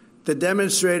 The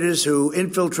demonstrators who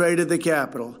infiltrated the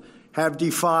Capitol have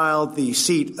defiled the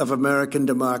seat of American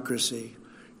democracy.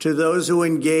 To those who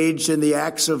engaged in the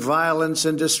acts of violence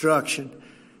and destruction,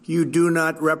 you do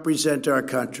not represent our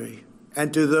country.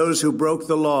 And to those who broke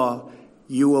the law,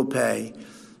 you will pay.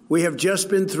 We have just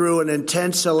been through an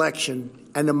intense election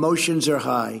and emotions are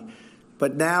high,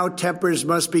 but now tempers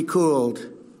must be cooled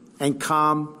and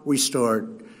calm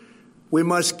restored. We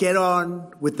must get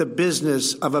on with the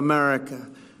business of America.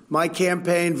 My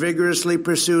campaign vigorously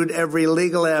pursued every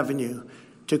legal avenue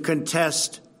to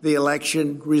contest the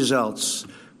election results.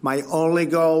 My only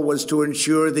goal was to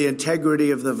ensure the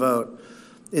integrity of the vote.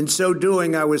 In so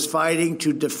doing, I was fighting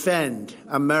to defend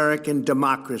American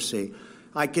democracy.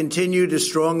 I continue to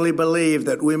strongly believe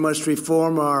that we must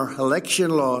reform our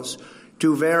election laws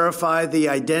to verify the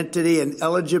identity and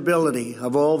eligibility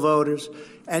of all voters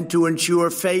and to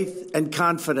ensure faith and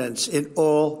confidence in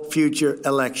all future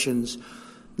elections.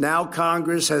 Now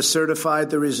Congress has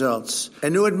certified the results. A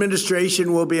new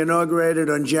administration will be inaugurated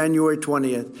on January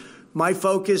 20th. My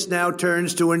focus now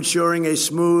turns to ensuring a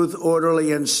smooth,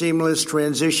 orderly, and seamless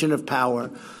transition of power.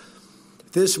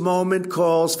 This moment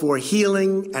calls for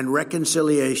healing and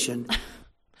reconciliation.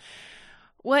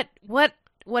 What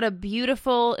a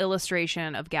beautiful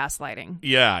illustration of gaslighting.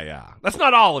 Yeah. That's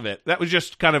not all of it. That was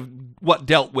just kind of what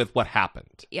dealt with what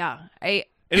happened. Yeah. And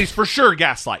he's for sure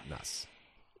gaslighting us.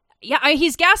 Yeah,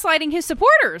 he's gaslighting his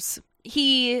supporters.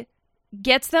 He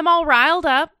gets them all riled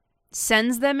up,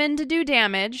 sends them in to do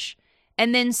damage,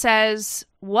 and then says,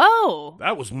 whoa.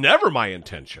 That was never my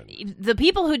intention. The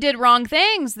people who did wrong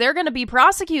things, they're going to be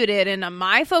prosecuted, and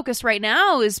my focus right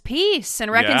now is peace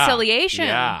and reconciliation.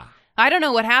 Yeah. I don't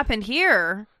know what happened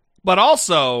here. But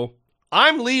also,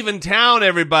 I'm leaving town,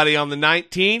 everybody, on the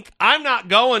 19th. I'm not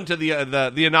going to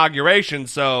the inauguration,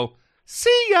 so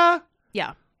see ya.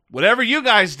 Yeah. Whatever you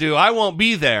guys do, I won't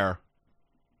be there.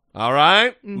 All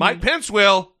right? Mm-hmm. Mike Pence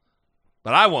will,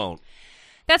 but I won't.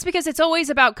 That's because it's always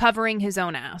about covering his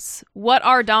own ass. What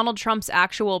are Donald Trump's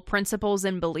actual principles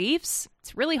and beliefs?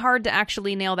 It's really hard to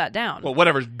actually nail that down. Well,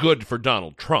 whatever's good for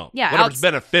Donald Trump. Yeah, whatever's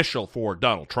beneficial for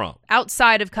Donald Trump.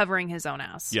 Outside of covering his own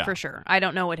ass, yeah. For sure. I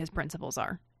don't know what his principles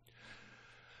are.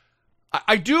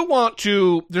 I do want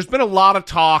to... There's been a lot of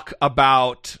talk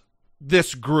about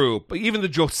this group, even the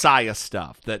Josiah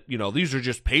stuff, that, these are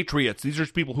just patriots. These are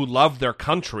just people who love their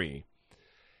country.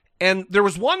 And there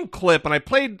was one clip, and I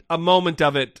played a moment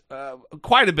of it,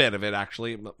 quite a bit of it,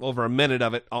 actually, over a minute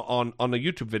of it on the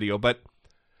YouTube video. But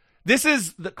this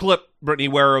is the clip, Brittany,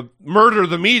 where "Murder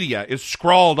the Media" is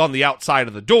scrawled on the outside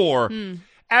of the door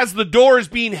as the door is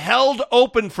being held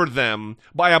open for them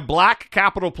by a black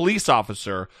Capitol Police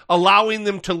officer, allowing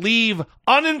them to leave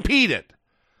unimpeded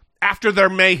after their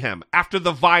mayhem, after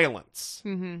the violence.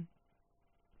 Mm-hmm.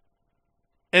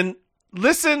 And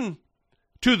listen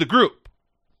to the group.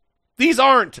 These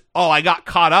aren't, I got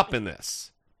caught up in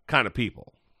this kind of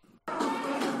people.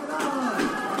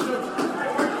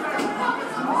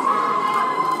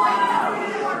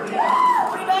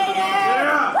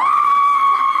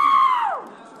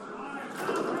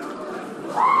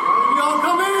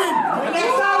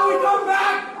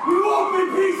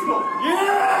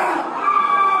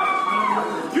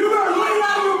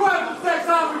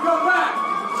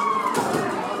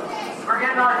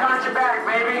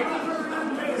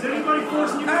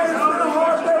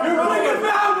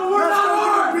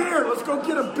 Let's go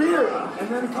get a beer and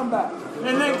then come back.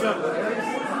 And then come back.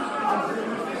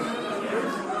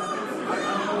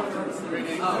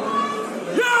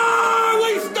 Yeah,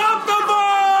 we stopped the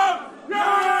bomb!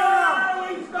 Yeah,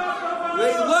 we stopped the bomb!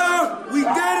 They left. We did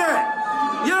it.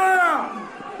 Yeah.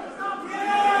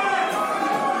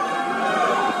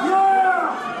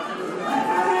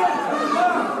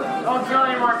 Don't kill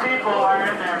any more people while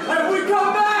you're in there. Hey, we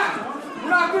come back. We're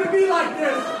not going to be like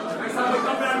this. Next time we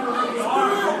come back, we're going to be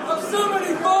armed. I'm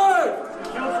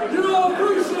 75. You don't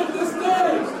appreciate this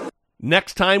day.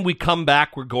 Next time we come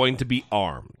back, we're going to be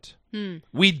armed.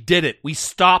 We did it. We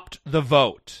stopped the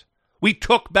vote. We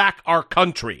took back our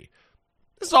country.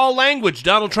 This is all language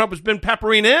Donald Trump has been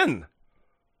peppering in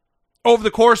over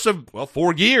the course of,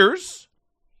 4 years,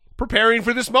 preparing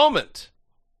for this moment.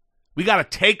 We got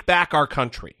to take back our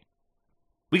country.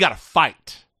 We got to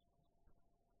fight.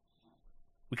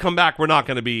 We come back, we're not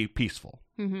going to be peaceful.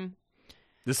 Mm-hmm.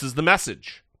 This is the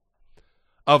message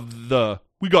of the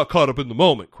 "we got caught up in the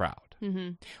moment" crowd.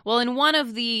 Mm-hmm. Well, in one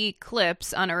of the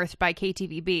clips unearthed by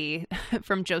KTVB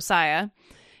from Josiah,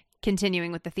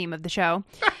 continuing with the theme of the show,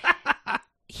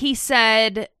 he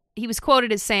said, he was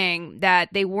quoted as saying that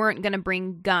they weren't going to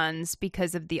bring guns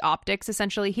because of the optics,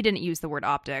 essentially. He didn't use the word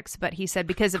optics, but he said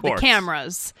because of the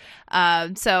cameras.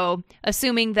 So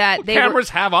assuming that cameras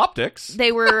have optics.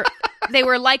 They were they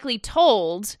were likely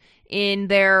told in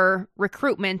their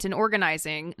recruitment and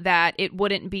organizing that it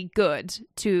wouldn't be good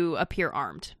to appear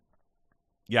armed.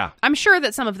 Yeah. I'm sure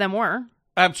that some of them were.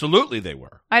 Absolutely they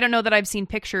were. I don't know that I've seen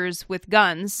pictures with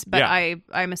guns, but Yeah.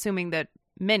 I'm assuming that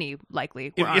many likely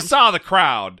were If armed. you saw the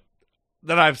crowd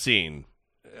that I've seen,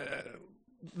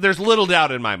 there's little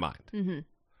doubt in my mind. Mm-hmm.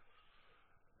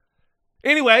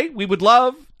 Anyway, we would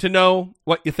love to know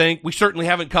what you think. We certainly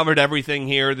haven't covered everything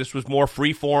here. This was more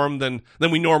freeform than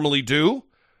we normally do.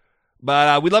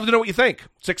 But we'd love to know what you think.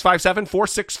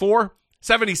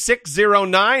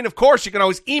 657-464-7609. Of course, you can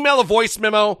always email a voice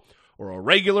memo or a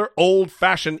regular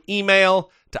old-fashioned email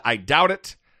to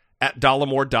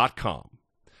idoubitit@dollamore.com.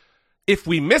 If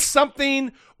we missed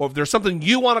something, or if there's something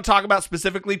you want to talk about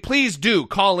specifically, please do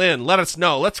call in. Let us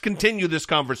know. Let's continue this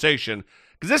conversation,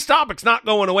 because this topic's not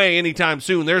going away anytime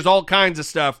soon. There's all kinds of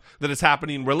stuff that is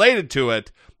happening related to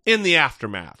it in the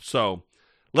aftermath. So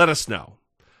let us know.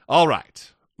 All right.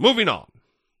 Moving on.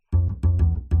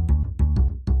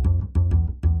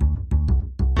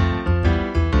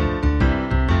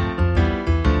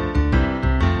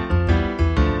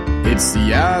 It's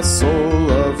the asshole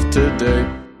of today.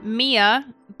 Miya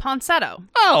Ponsetto.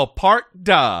 Oh, part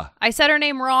duh. I said her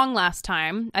name wrong last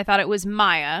time. I thought it was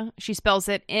Miya. She spells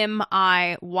it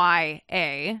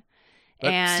M-I-Y-A.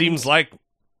 That seems like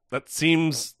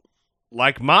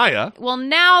Miya. Well,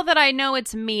 now that I know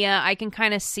it's Miya, I can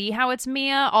kind of see how it's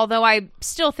Miya, although I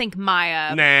still think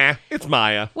Miya. Nah, it's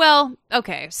Miya. Well,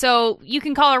 okay, so you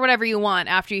can call her whatever you want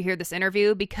after you hear this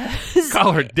interview, because...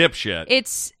 Call her dipshit.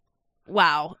 It's...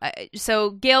 Wow. So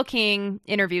Gayle King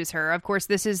interviews her. Of course,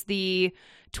 this is the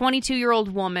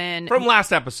 22-year-old woman. From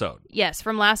last episode. Yes,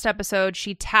 from last episode.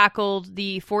 She tackled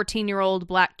the 14-year-old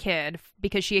black kid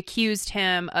because she accused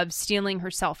him of stealing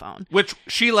her cell phone. Which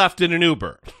she left in an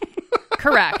Uber.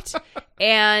 Correct.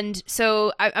 And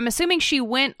so I'm assuming she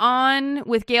went on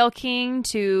with Gayle King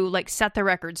to like set the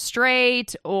record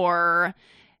straight or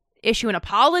issue an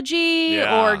apology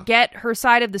or get her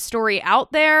side of the story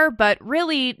out there. But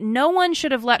really, no one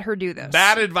should have let her do this.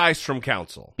 Bad advice from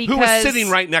counsel. Because, who was sitting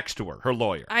right next to her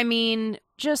lawyer. I mean,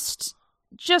 just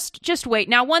wait.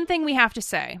 Now, one thing we have to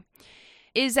say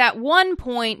is at one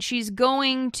point she's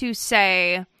going to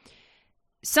say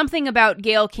something about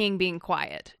Gayle King being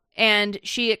quiet. And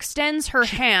she extends her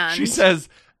hand. She says,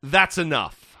 "That's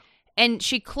enough." And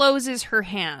she closes her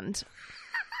hand.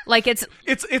 Like it's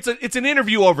an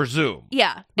interview over Zoom.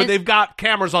 Yeah. But they've got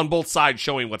cameras on both sides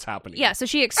showing what's happening. Yeah, so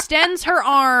she extends her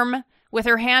arm with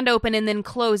her hand open and then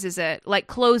closes it. Like,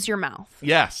 close your mouth.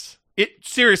 Yes.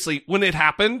 Seriously, when it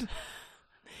happened,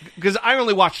 because I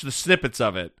only watched the snippets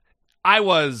of it, I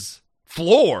was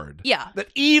floored. Yeah. That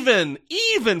even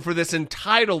for this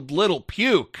entitled little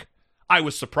puke, I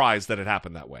was surprised that it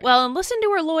happened that way. Well, and listen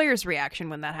to her lawyer's reaction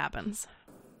when that happens.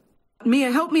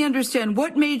 Miya, help me understand.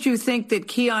 What made you think that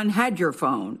Keon had your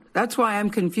phone? That's why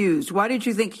I'm confused. Why did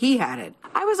you think he had it?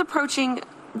 I was approaching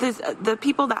the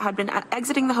people that had been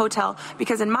exiting the hotel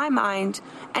because in my mind,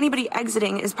 anybody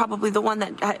exiting is probably the one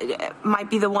that might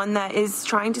be the one that is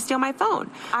trying to steal my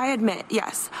phone. I admit,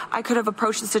 yes, I could have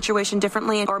approached the situation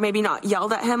differently or maybe not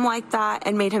yelled at him like that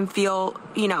and made him feel,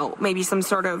 maybe some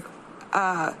sort of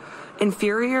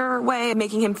inferior way,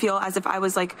 making him feel as if I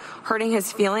was like hurting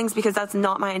his feelings, because that's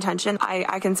not my intention.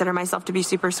 I consider myself to be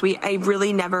super sweet. I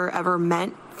really never ever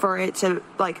meant for it to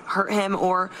like hurt him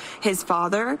or his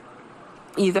father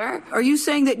either. Are you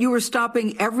saying that you were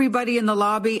stopping everybody in the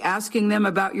lobby asking them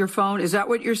about your phone? Is that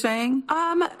what you're saying?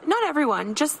 Not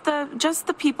everyone, just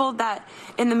the people that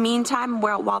in the meantime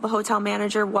while the hotel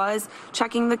manager was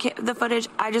checking the footage,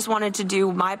 I just wanted to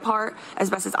do my part as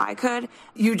best as I could.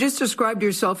 You just described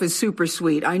yourself as super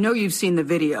sweet. I know you've seen the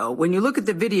video. When you look at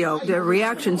the video, the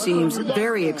reaction seems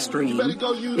very extreme.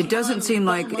 It doesn't seem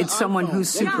like it's someone who's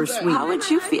super sweet. How would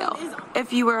you feel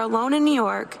if you were alone in New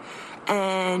York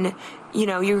and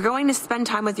you're going to spend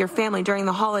time with your family during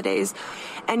the holidays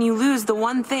and you lose the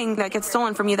one thing that gets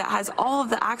stolen from you that has all of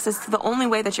the access to the only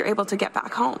way that you're able to get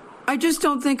back home? I just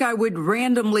don't think I would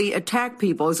randomly attack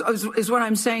people is what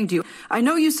I'm saying to you. I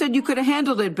know you said you could have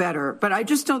handled it better, but I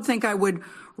just don't think I would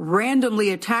randomly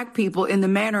attack people in the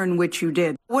manner in which you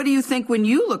did. What do you think when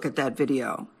you look at that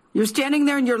video? You're standing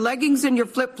there in your leggings and your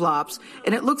flip-flops,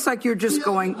 and it looks like you're just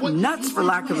going nuts, for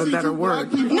lack of a better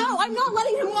word. No, I'm not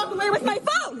letting him walk away with my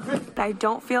phone. I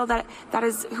don't feel that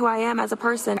is who I am as a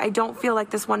person. I don't feel like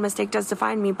this one mistake does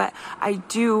define me, but I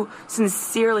do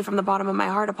sincerely, from the bottom of my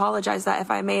heart, apologize that if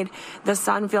I made the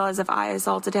son feel as if I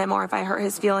assaulted him or if I hurt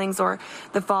his feelings or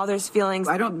the father's feelings.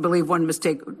 I don't believe one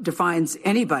mistake defines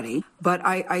anybody, but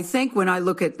I think when I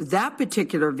look at that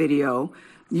particular video,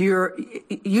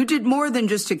 You did more than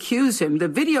just accuse him. The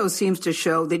video seems to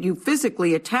show that you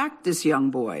physically attacked this young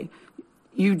boy.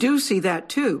 You do see that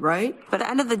too, right? But at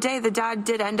the end of the day, the dad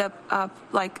did end up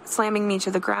like slamming me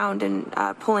to the ground and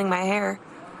pulling my hair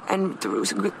and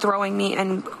throwing me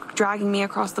and dragging me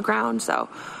across the ground. So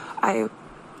I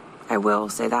will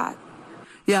say that.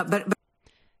 Yeah, but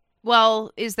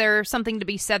well, is there something to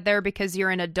be said there because you're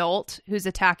an adult who's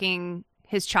attacking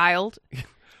his child?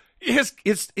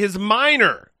 His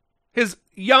minor, his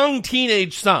young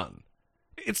teenage son.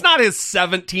 It's not his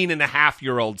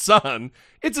 17-and-a-half-year-old son.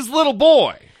 It's his little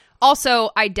boy.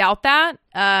 Also, I doubt that.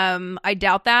 And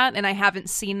I haven't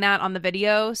seen that on the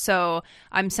video, so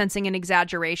I'm sensing an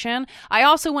exaggeration. I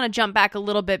also want to jump back a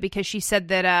little bit because she said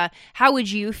that, how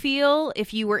would you feel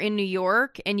if you were in New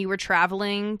York and you were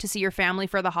traveling to see your family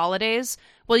for the holidays?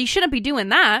 Well, you shouldn't be doing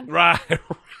that. Right.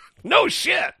 No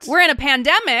shit. We're in a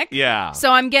pandemic. Yeah. So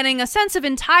I'm getting a sense of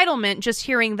entitlement just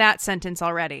hearing that sentence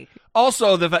already.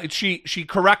 Also, the fact she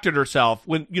corrected herself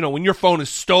when your phone is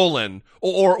stolen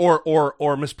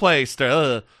or misplaced,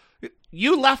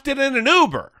 you left it in an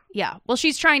Uber. Yeah. Well,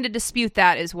 she's trying to dispute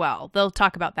that as well. They'll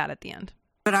talk about that at the end.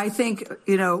 But I think,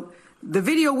 the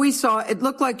video we saw, it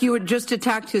looked like you had just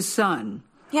attacked his son.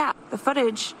 Yeah, the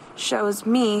footage shows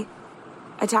me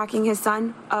attacking his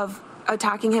son.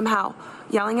 Attacking him how?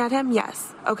 Yelling at him?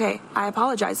 Yes. Okay, I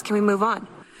apologize. Can we move on?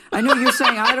 I know you're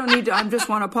saying I don't need to, I just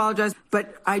want to apologize,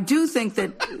 but I do think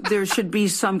that there should be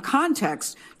some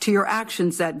context to your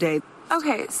actions that day.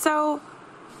 Okay, so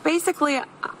basically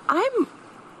I'm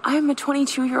a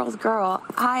 22-year-old girl.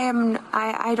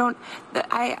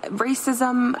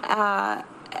 Racism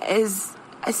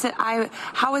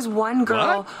how is one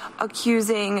girl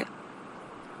accusing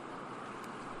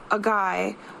a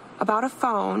guy about a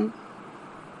phone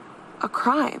a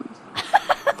crime?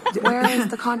 Where is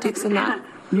the context in that?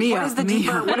 Miya, what is the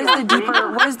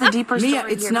deeper story Miya,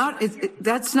 it's here? not.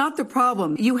 That's not the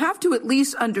problem. You have to at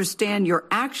least understand your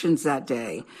actions that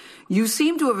day. You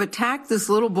seem to have attacked this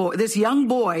little boy, this young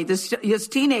boy, this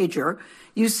teenager.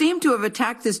 You seem to have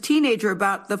attacked this teenager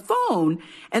about the phone,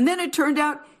 and then it turned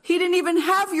out he didn't even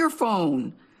have your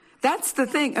phone. That's the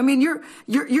thing. I mean,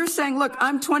 you're saying, look,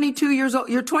 I'm 22 years old.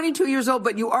 You're 22 years old,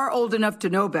 but you are old enough to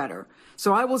know better.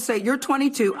 So I will say you're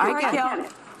 22. I get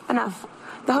it. Enough.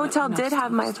 The hotel did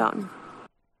have my phone.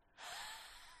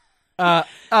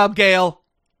 Gail,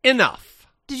 enough.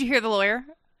 Did you hear the lawyer?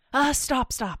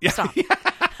 Stop.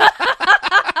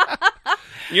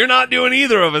 You're not doing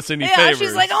either of us any favors.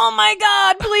 She's like, oh my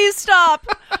God, please stop.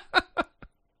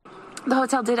 The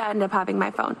hotel did end up having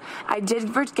my phone. I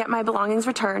did get my belongings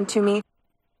returned to me.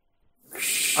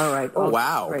 All right. Oh,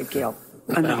 wow. Great, Gail.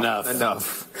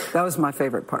 Enough. That was my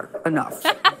favorite part. Enough.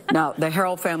 Now, the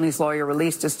Harrell family's lawyer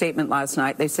released a statement last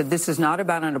night. They said this is not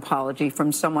about an apology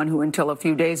from someone who until a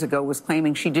few days ago was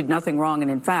claiming she did nothing wrong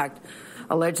and, in fact,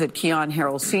 alleged that Keon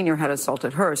Harrell Sr. had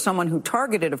assaulted her, someone who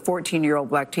targeted a 14-year-old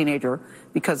black teenager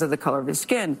because of the color of his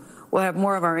skin. We'll have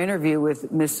more of our interview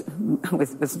with Miss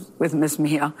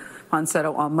Miya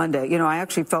Ponsetto on Monday. I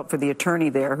actually felt for the attorney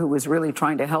there who was really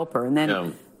trying to help her. And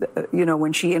then,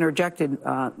 when she interjected,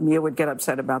 Miya would get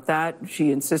upset about that.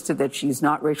 She insisted that she's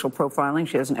not racial profiling.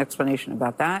 She has an explanation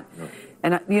about that. Yeah.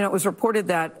 And, it was reported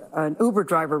that an Uber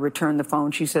driver returned the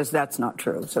phone. She says that's not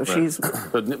true. So she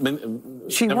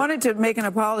wanted to make an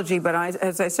apology, but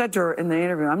as I said to her in the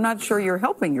interview, I'm not sure you're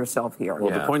helping yourself here.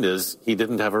 Well, the point is, he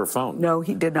didn't have her phone. No,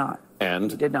 he did not. And?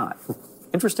 He did not.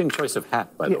 Interesting choice of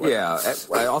hat, by the way. Yeah.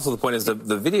 Also, the point is the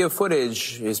video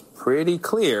footage is pretty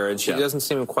clear, and she doesn't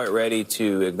seem quite ready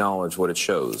to acknowledge what it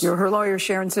shows. Her lawyer,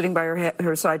 Sharon, sitting by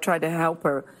her side, tried to help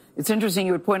her. It's interesting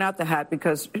you would point out the hat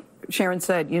because Sharon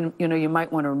said, you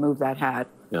might want to remove that hat.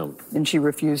 Yeah. And she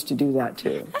refused to do that,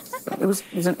 too. So it was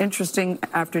an interesting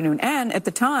afternoon. And at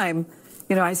the time,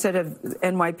 I said, have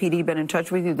NYPD been in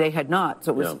touch with you? They had not.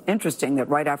 So it was interesting that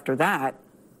right after that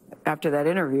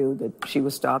interview, that she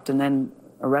was stopped and then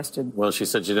arrested. Well, she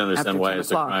said she didn't understand why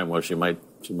it's a crime. Well, she might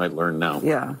learn now.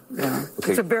 Yeah. Okay.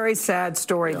 It's a very sad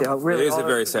story, though. Really, it is a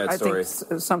very sad story. I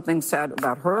think something sad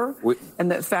about her and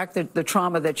the fact that the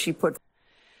trauma that she put.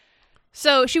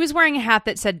 So she was wearing a hat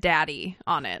that said daddy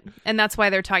on it. And that's why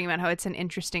they're talking about how it's an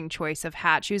interesting choice of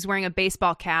hat. She was wearing a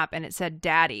baseball cap and it said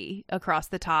daddy across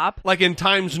the top. Like in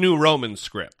Times New Roman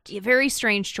script. A very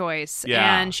strange choice.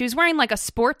 Yeah. And she was wearing like a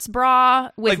sports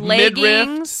bra with like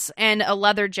leggings and a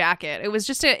leather jacket. It was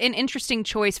just an interesting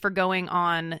choice for going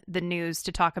on the news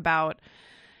to talk about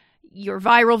your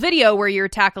viral video where you're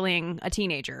tackling a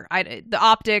teenager. The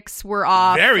optics were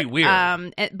off. Very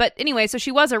weird. But anyway, so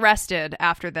she was arrested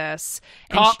after this.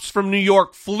 Cops from New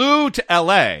York flew to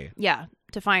L.A. Yeah.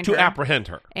 to find her. To apprehend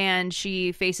her. And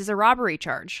she faces a robbery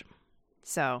charge.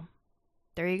 So,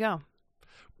 there you go.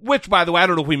 Which, by the way, I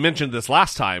don't know if we mentioned this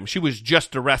last time. She was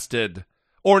just arrested.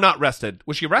 Or not arrested.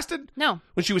 Was she arrested? No.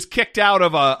 When she was kicked out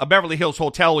of a Beverly Hills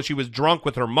hotel when she was drunk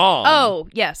with her mom. Oh,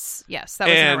 yes. Yes, that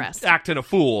was an arrest. And acting a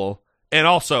fool. And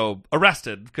also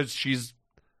arrested because she's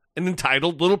an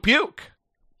entitled little puke.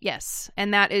 Yes.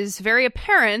 And that is very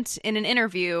apparent in an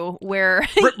interview where...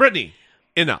 Brittany,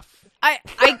 enough. I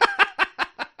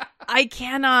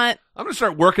cannot... I'm going to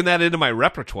start working that into my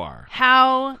repertoire.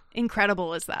 How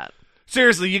incredible is that?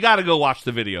 Seriously, you got to go watch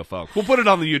the video, folks. We'll put it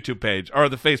on the YouTube page or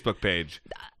the Facebook page.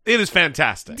 It is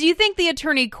fantastic. Do you think the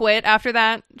attorney quit after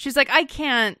that? She's like, I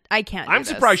can't do I'm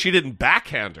surprised she didn't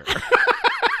backhand her.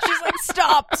 She's like,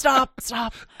 stop.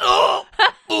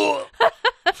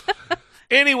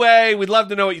 Anyway, we'd love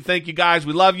to know what you think, you guys.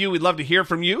 We love you. We'd love to hear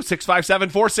from you.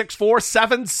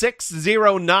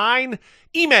 657-464-7609.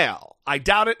 Email,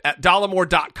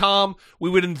 idoubt@dollemore.com. We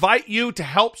would invite you to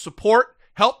help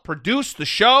produce the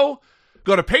show.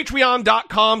 Go to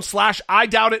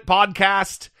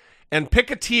patreon.com/IDoubtItPodcast and pick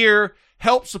a tier.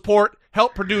 Help support,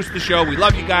 help produce the show. We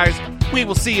love you guys. We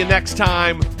will see you next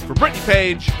time. For Brittany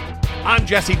Page, I'm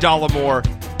Jesse Dollemore.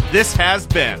 This has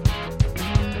been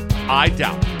I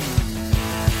Doubt It.